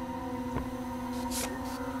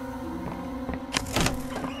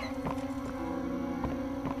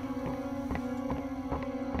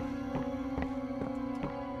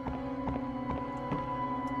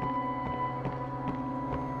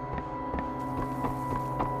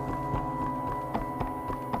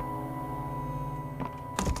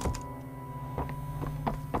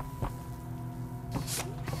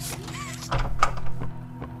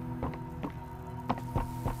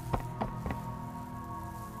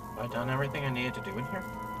 Have I done everything I needed to do in here?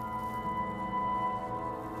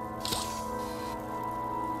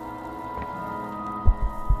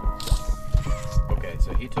 Okay,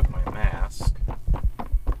 so he took my mask.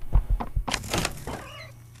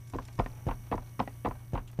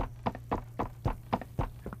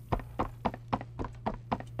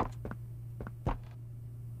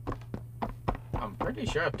 I'm pretty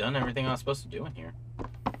sure I've done everything I was supposed to do in here.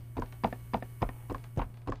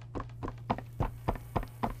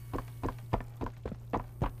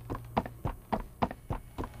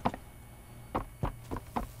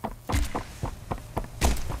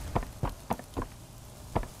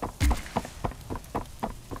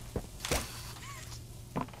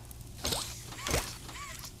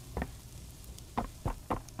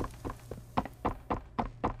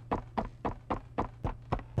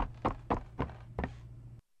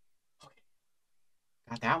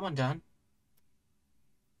 Got that one done.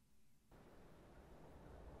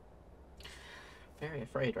 Very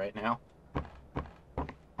afraid right now.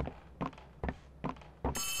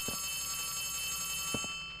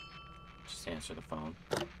 Just answer the phone.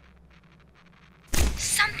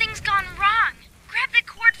 Something's gone wrong. Grab the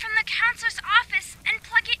cord from the counselor's office and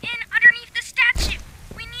plug it in underneath the statue.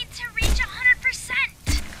 We need to reach 100%.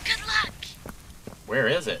 Good luck. Where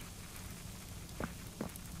is it?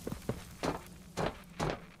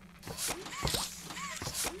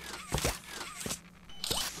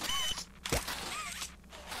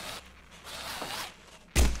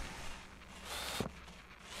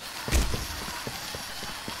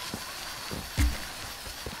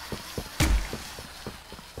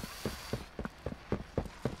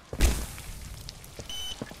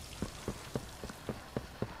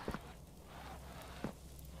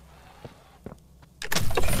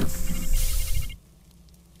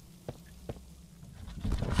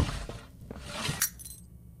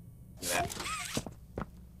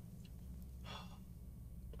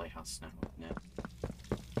 Playhouse now, isn't it?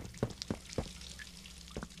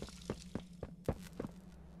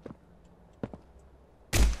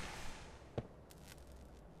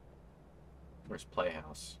 Where's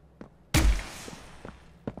Playhouse?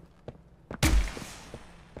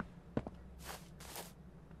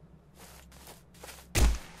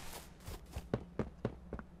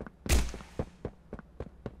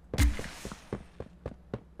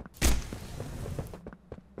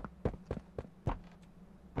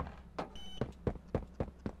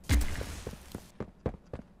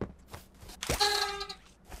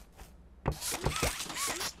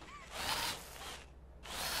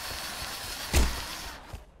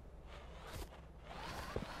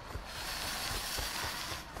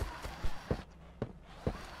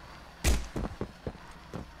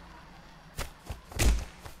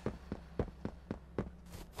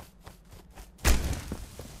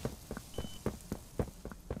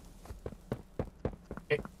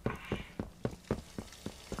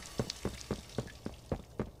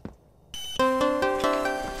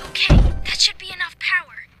 Okay, that should be enough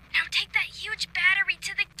power. Now take that huge battery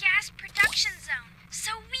to the gas production zone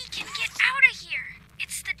so we can get out of here.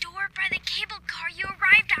 It's the door by the cable car you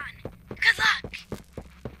arrived on. Good luck.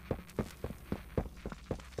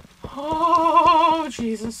 Oh,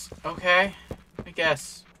 Jesus. Okay, I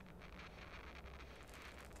guess.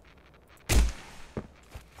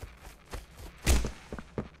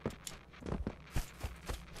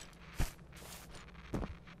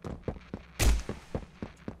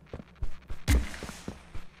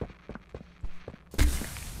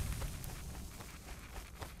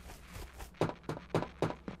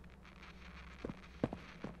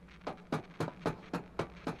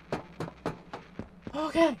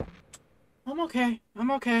 Okay. I'm okay.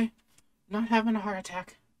 I'm okay. Not having a heart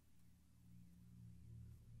attack.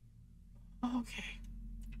 Okay.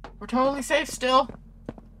 We're totally safe still.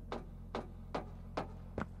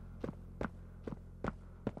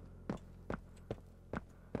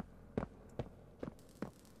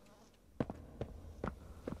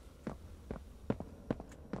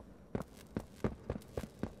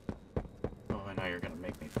 Oh, I know you're gonna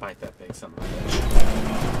make me fight that big son of a bitch.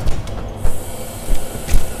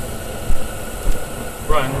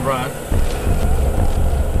 Run, run.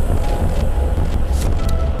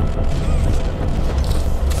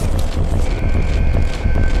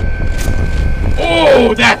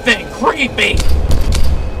 Oh, that thing creepy!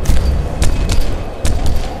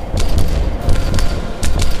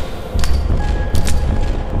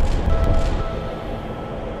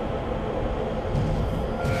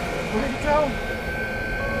 Where'd it go?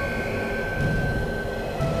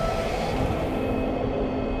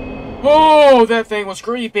 Oh, that thing was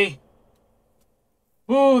creepy.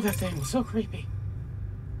 Oh, that thing was so creepy.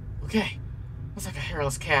 Okay. Looks like a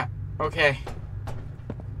hairless cat. Okay.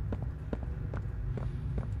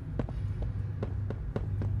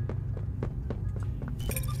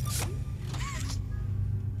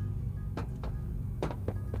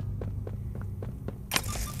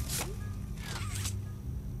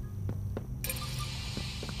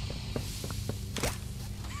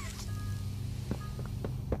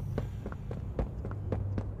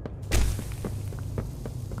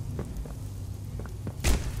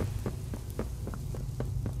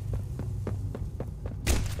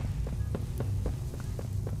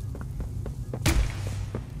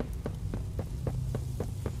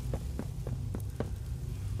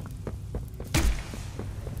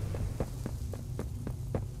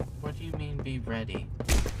 What do you mean, be ready?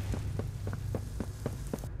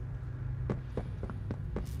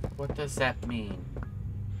 What does that mean?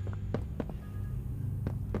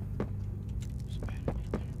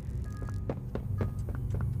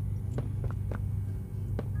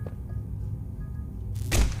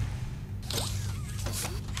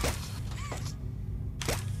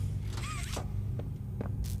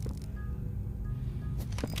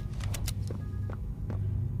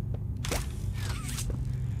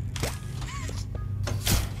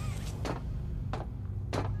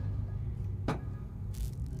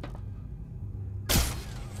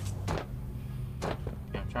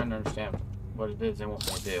 Trying to understand what it is they want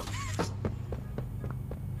me to do.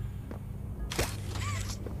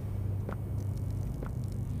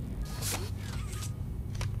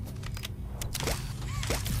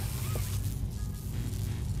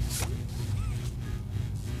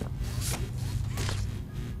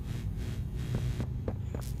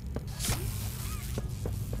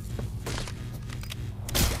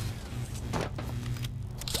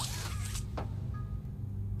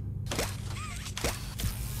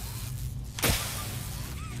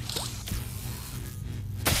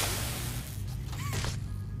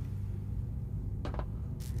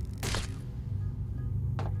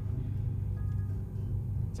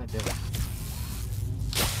 What's that do?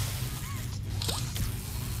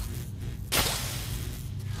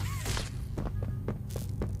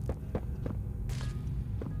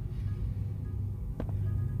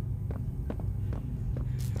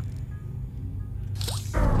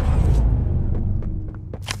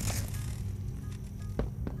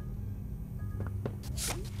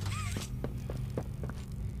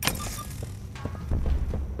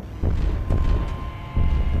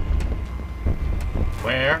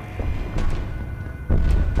 Where?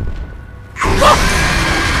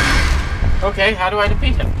 Oh! Okay, how do I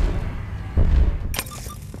defeat him?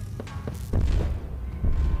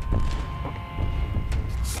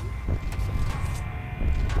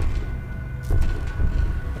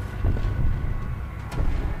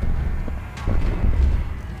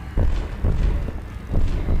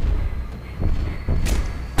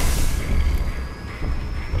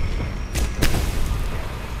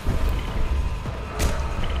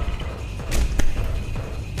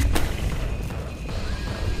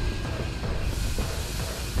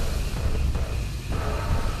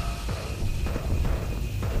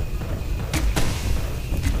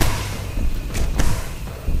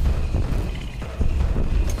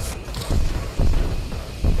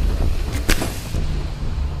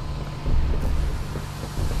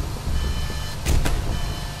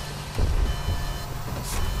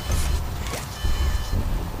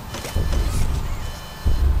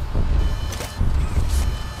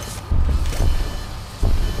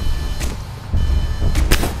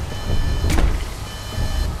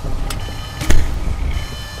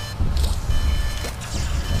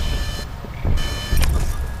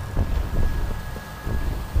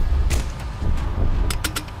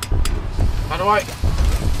 How do I?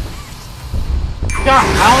 God,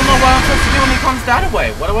 I don't know what I'm supposed to do when he comes that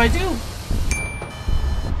way. What do I do?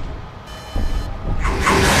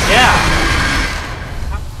 Yeah.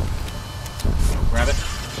 Grab it.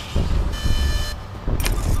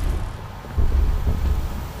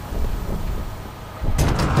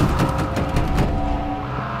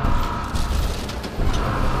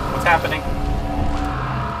 What's happening?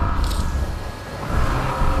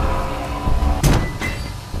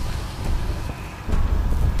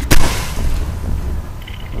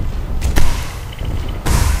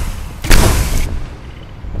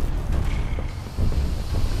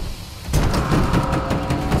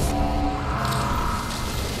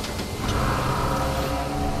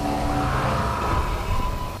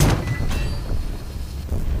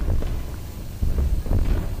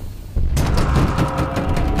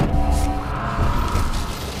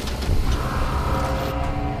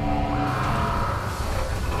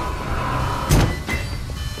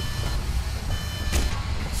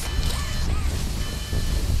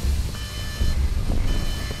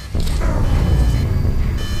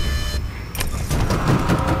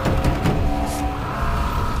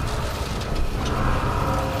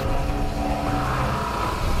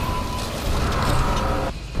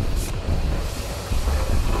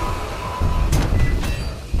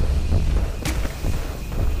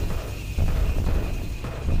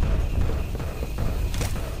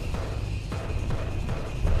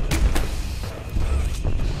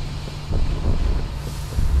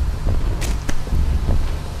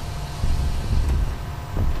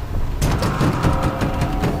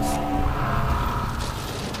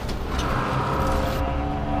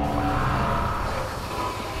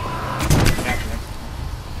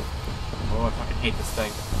 Hate this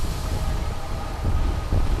thing.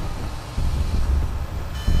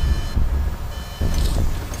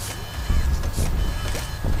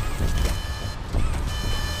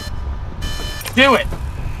 Do it!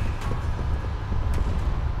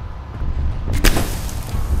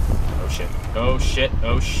 Oh shit. Oh shit.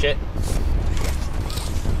 Oh shit.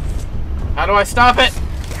 How do I stop it?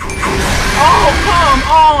 Oh, come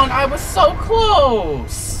on! I was so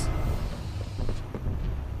close!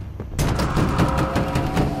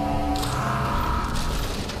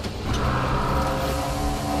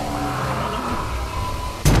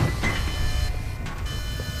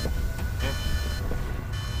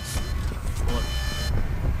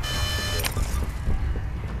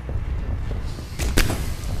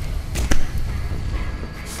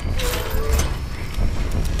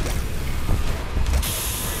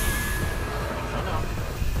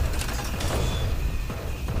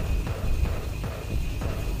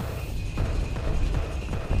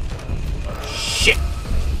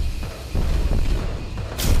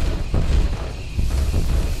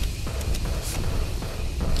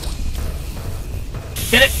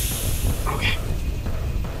 Get it! Okay.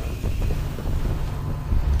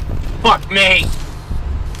 Fuck me!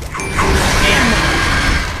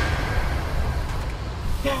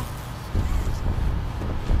 Damn it.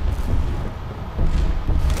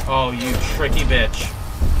 Oh, you tricky bitch.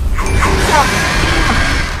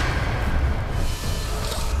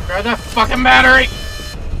 Grab that fucking battery!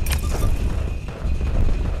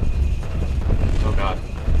 Oh god.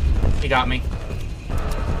 He got me.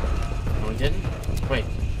 No, he didn't? Wait,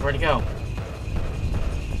 where'd he go?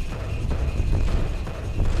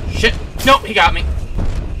 Shit! Nope, he got me.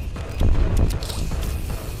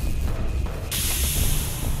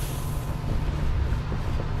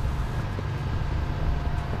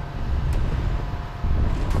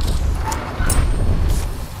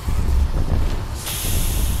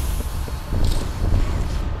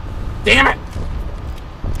 Damn it!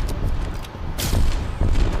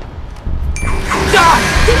 God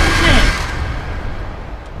damn it!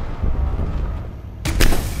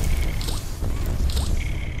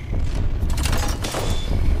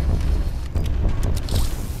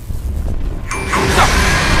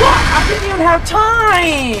 Have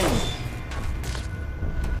time!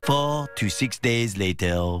 4 to 6 days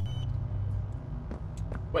later.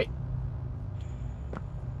 Wait.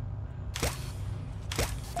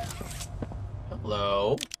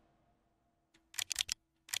 Hello?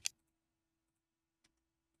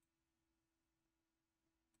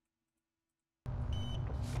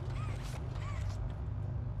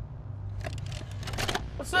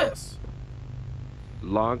 What's this?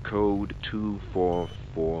 Log code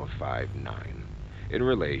 24459. In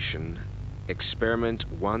relation, experiment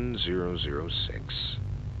 1006.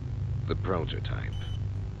 The prototype.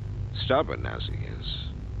 Stubborn as he is,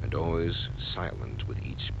 and always silent with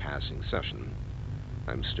each passing session,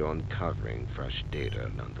 I'm still uncovering fresh data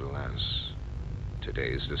nonetheless.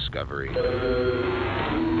 Today's discovery.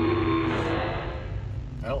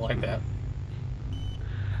 I don't like that.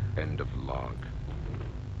 End of log.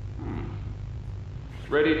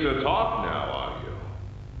 Ready to talk now, are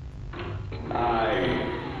you?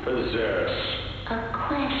 I possess A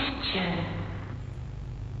question.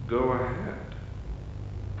 Go ahead.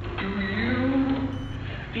 Do you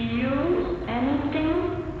feel anything?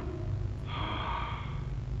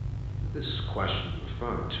 This question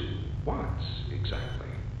referred to what exactly?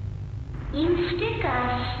 You stick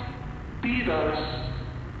us, beat us,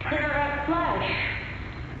 tear at flesh.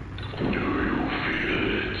 Do you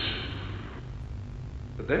feel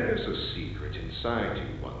it? There's a secret inside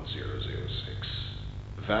you, 1006.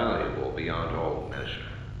 Valuable beyond all measure.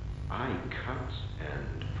 I cut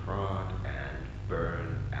and prod and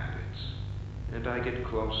burn at it. And I get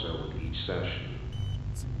closer with each session.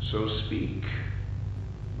 So speak.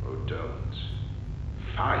 Or don't.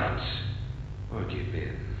 Fight. Or give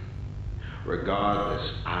in.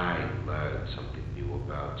 Regardless, I learn something new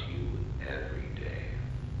about you every day.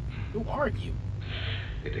 Who are you?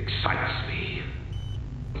 It excites me.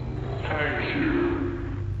 Thank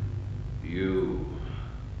you. You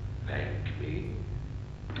thank me?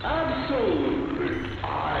 Absolutely.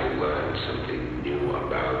 I learn something new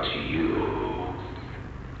about you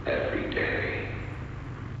every day.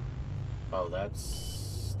 Oh,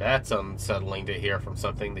 that's unsettling to hear from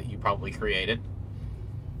something that you probably created.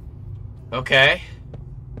 Okay.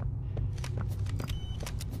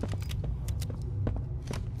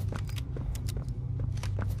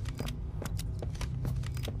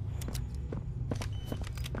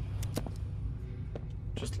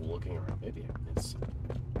 Just looking around. Maybe I missed something.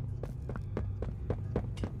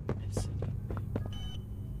 Didn't miss anything.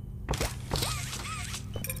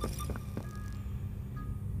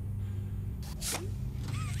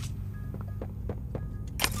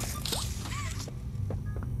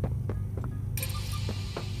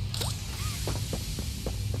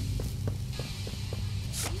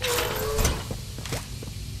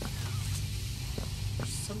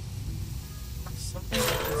 Something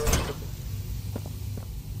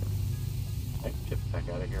I can get the heck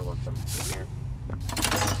out of here once I'm in here.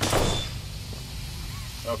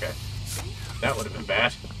 Okay. That would have been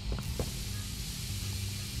bad.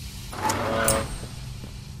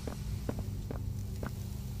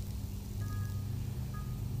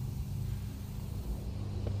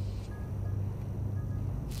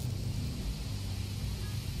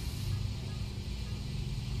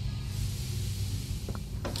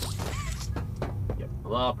 Yep.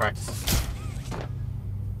 Well, I'll practice.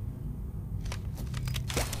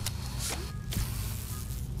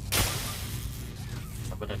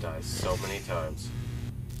 I'm gonna die so many times.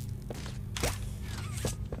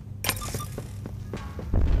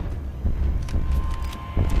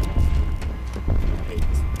 I hate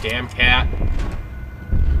this damn cat.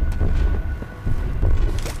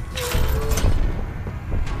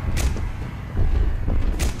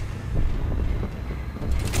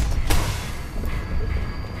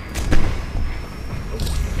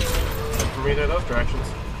 From either of those directions.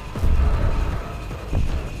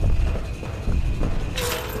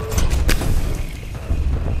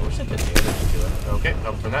 I wish I did damage to it. Okay,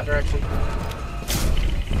 up from that direction.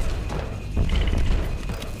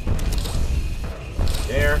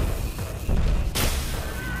 There.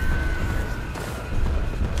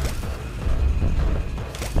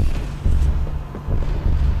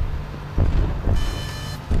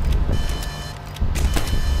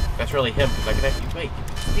 That's really him, because I can actually, wait, you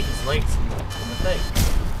can see his legs in the thing.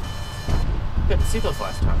 You couldn't see those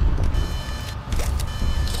last time.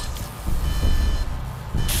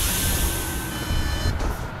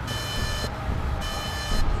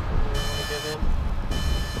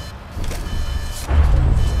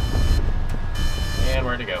 And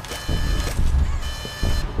where to go?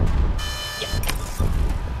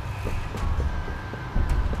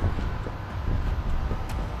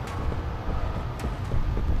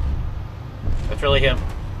 That's really him.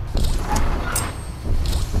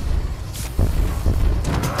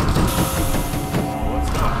 Oh,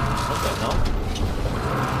 it's not. What the hell?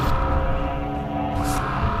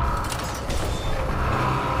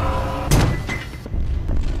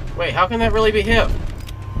 Wait, how can that really be him?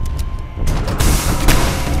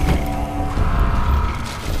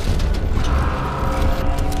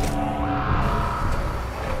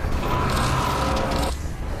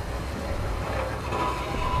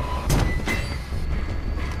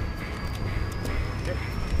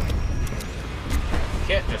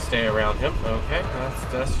 Can't just stay around him. Okay,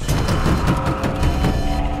 that's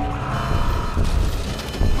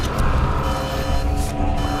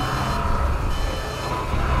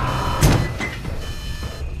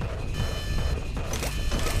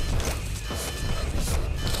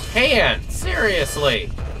hand!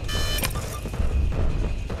 Seriously!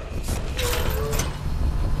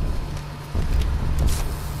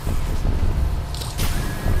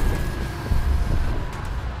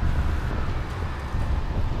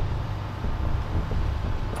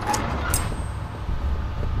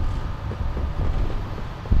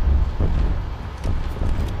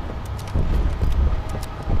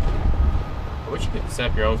 I wish you could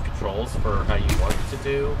set up your own controls for how you want to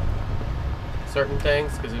do certain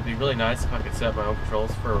things, because it'd be really nice if I could set up my own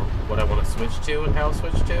controls for what I want to switch to and how to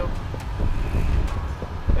switch to.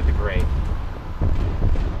 That'd be great.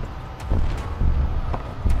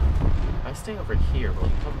 I stay over here. Will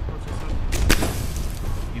you come closer?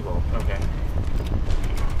 You won't. Okay.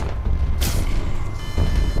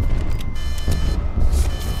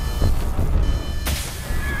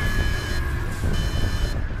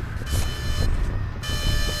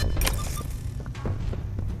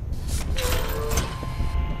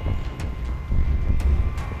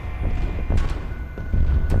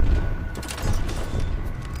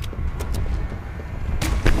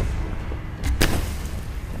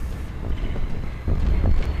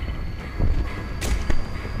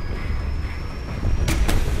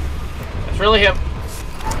 Really him.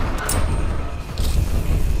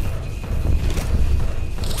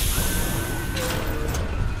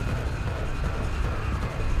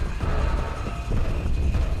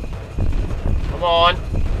 Come on.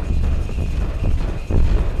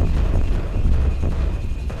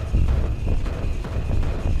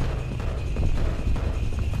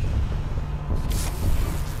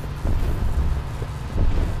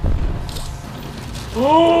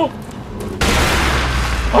 Oh!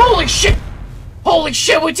 Holy shit! Holy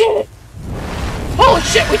shit, we did it! Holy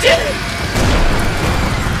shit, we did it!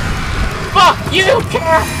 Fuck you,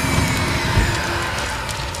 cat!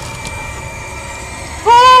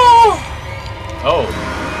 Oh! Oh.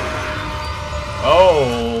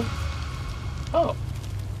 Oh. Oh.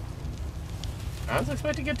 I was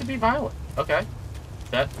expecting it to be violent. Okay.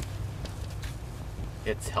 That...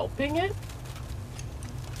 It's helping it?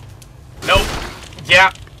 Nope.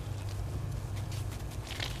 Yeah.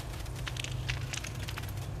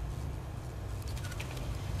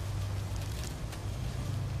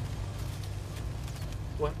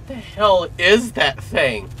 What the hell is that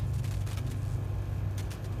thing?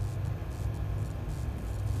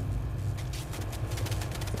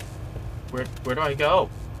 Where do I go?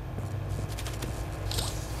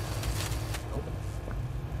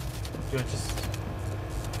 Do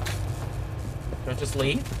I just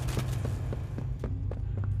leave?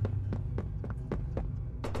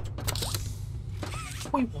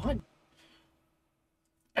 We won.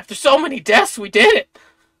 After so many deaths, we did it.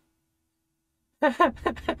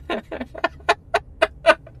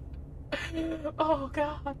 Oh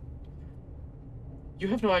god. You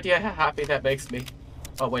have no idea how happy that makes me.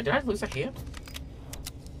 Oh wait, did I lose a hand?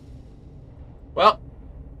 Well,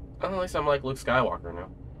 at least I'm like Luke Skywalker now.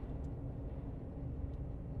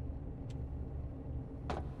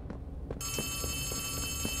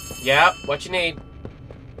 Yep, what you need.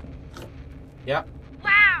 Yep.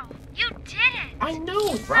 Wow, you did it! I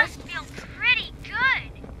know, right? Must feel pretty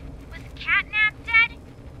good. With Catnap dead,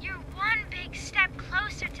 you're one big step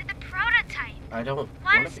closer to the prototype. I don't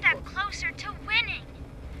One step closer to winning.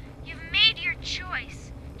 You've made your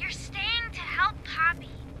choice. You're staying to help Poppy.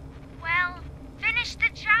 Well, finish the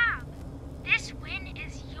job. This win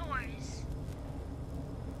is yours.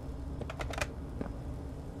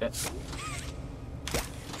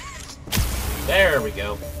 There we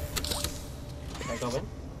go. Can I go in?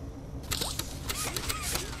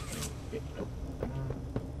 Nope.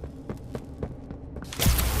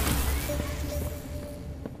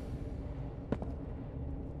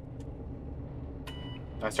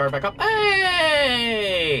 I started back up.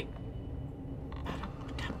 Hey!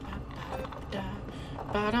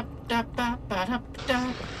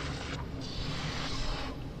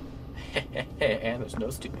 And there's no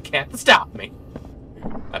stupid cat to stop me.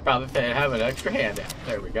 I probably have an extra hand out.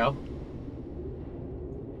 There we go.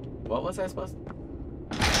 What was I supposed to...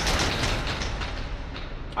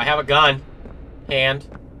 I have a gun. Hand.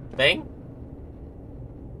 Thing?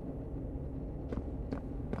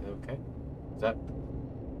 Okay.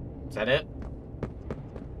 Is that it?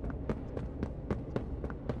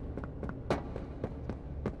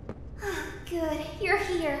 Good, you're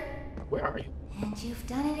here. Where are you? And you've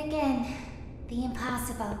done it again. The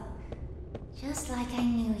impossible. Just like I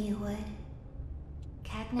knew you would.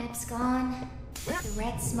 Catnap's gone. Where? The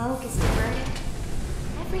red smoke is diverted.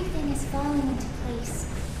 Everything is falling into place,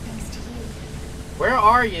 thanks to you. Where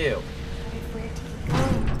are you? But if we're to keep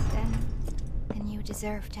going, then you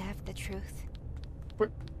deserve to have the truth.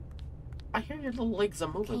 I hear your little legs are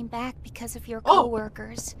moving. Came back because of your Oh.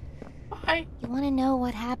 coworkers. Why? You want to know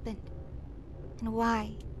what happened and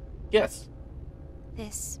why? Yes.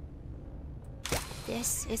 This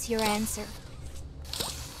is your answer.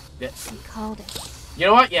 Yes. We called it. You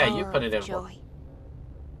know what? Yeah, you Hour put it in. of Joy.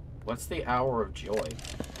 What's the hour of joy?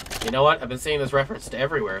 You know what? I've been seeing this referenced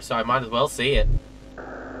everywhere, so I might as well see it.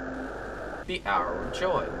 The hour of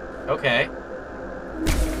joy. Okay.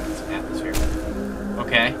 It's atmosphere.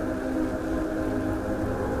 Okay.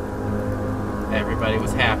 Everybody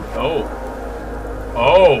was happy. Oh.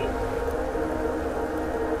 Oh.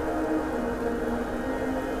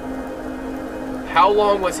 How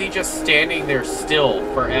long was he just standing there still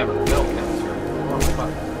forever? No, atmosphere. Oh,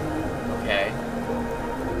 fuck. Okay.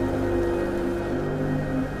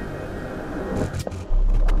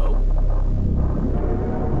 Oh.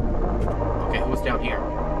 Okay, who's down here?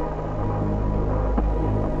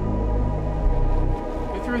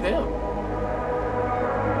 Who threw them?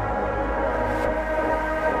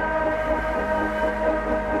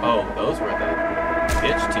 Oh, those were the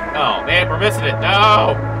bitch team. Oh, man, we're missing it.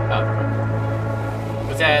 No! Oh.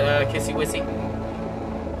 Was that Kissy Wissy?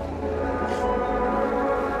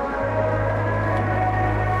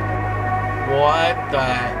 What the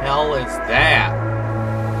hell is that?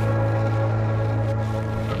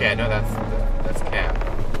 Okay, I know that's Cat.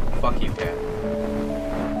 Fuck you, Cat.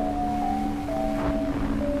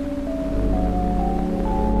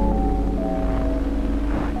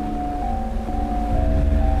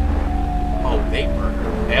 Oh,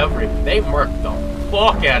 they murked the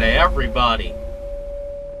fuck out of everybody.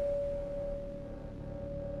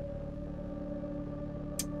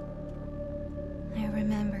 I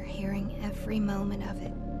remember hearing every moment of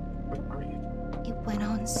it. Where are you? It went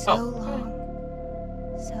on so long.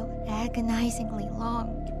 So agonizingly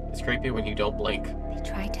long. It's creepy when you don't blink. They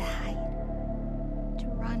tried to hide. To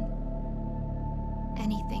run.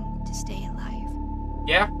 Anything to stay alive.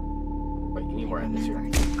 Yeah? Wait, you need more atmosphere.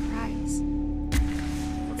 Remember their cries.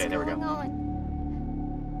 Okay, there we go. What's going on?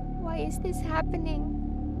 Why is this happening?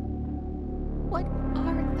 What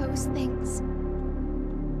are those things?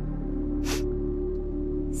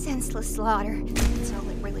 Senseless slaughter. That's all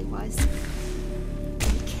it really was.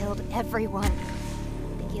 They killed everyone.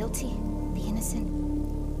 The guilty, the innocent.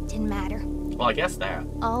 Didn't matter. Well, I guess that.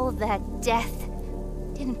 All of that death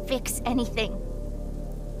didn't fix anything.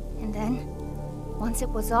 And then, once it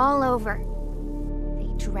was all over, they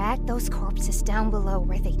dragged those corpses down below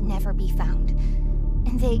where they'd never be found.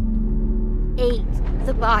 And they ate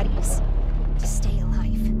the bodies to stay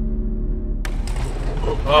alive.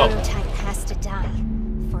 Oh. Prototype has to die.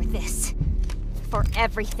 For this. For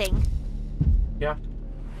everything. Yeah.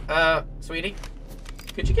 Sweetie?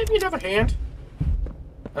 Could you give me another hand?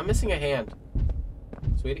 I'm missing a hand.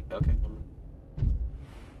 Sweetie? Okay.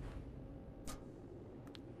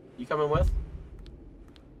 You coming with?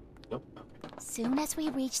 Nope. Okay. Soon as we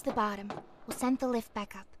reach the bottom, we'll send the lift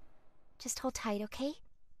back up. Just hold tight, okay?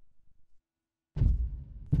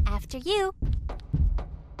 After you.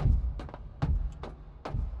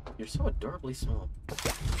 You're so adorably small.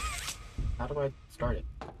 How do I start it?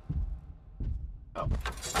 Oh.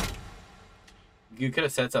 You could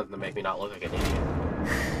have said something to make me not look like an idiot.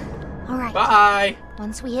 All right. Bye!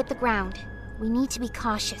 Once we hit the ground, we need to be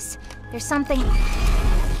cautious. There's something...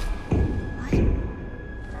 What?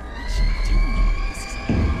 What's she doing? This is...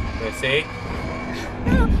 Let's see.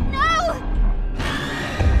 No! No!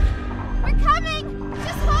 We're coming!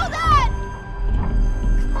 Just hold on!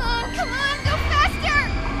 Come on, go faster!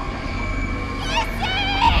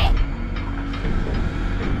 Kissy!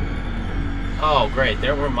 Oh, great.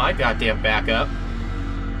 There were my goddamn backup.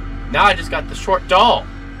 Now I just got the short doll.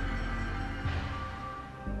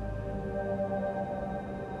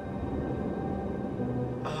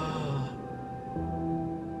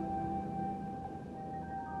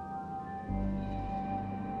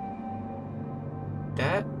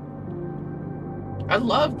 That... I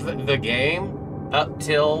loved the game up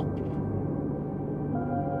till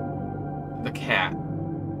the cat.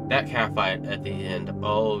 That cat fight at the end.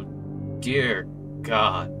 Oh, dear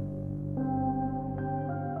God.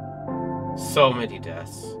 So many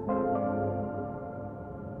deaths.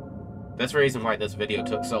 That's the reason why this video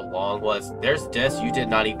took so long, was there's deaths you did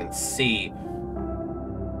not even see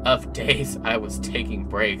of days I was taking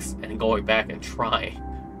breaks and going back and trying.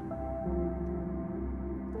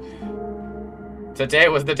 Today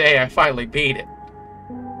was the day I finally beat it.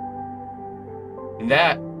 And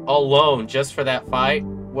that alone, just for that fight,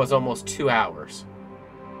 was almost 2 hours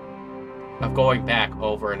of going back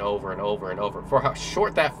over and over and over and over. For how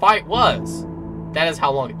short that fight was, that is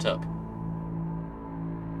how long it took.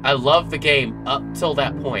 I love the game up till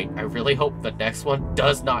that point. I really hope the next one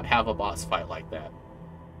does not have a boss fight like that.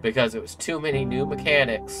 Because it was too many new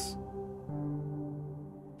mechanics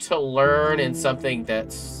to learn in something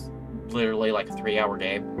that's literally like a 3-hour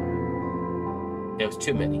game. It was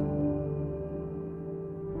too many.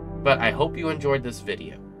 But I hope you enjoyed this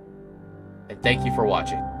video. And thank you for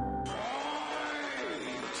watching.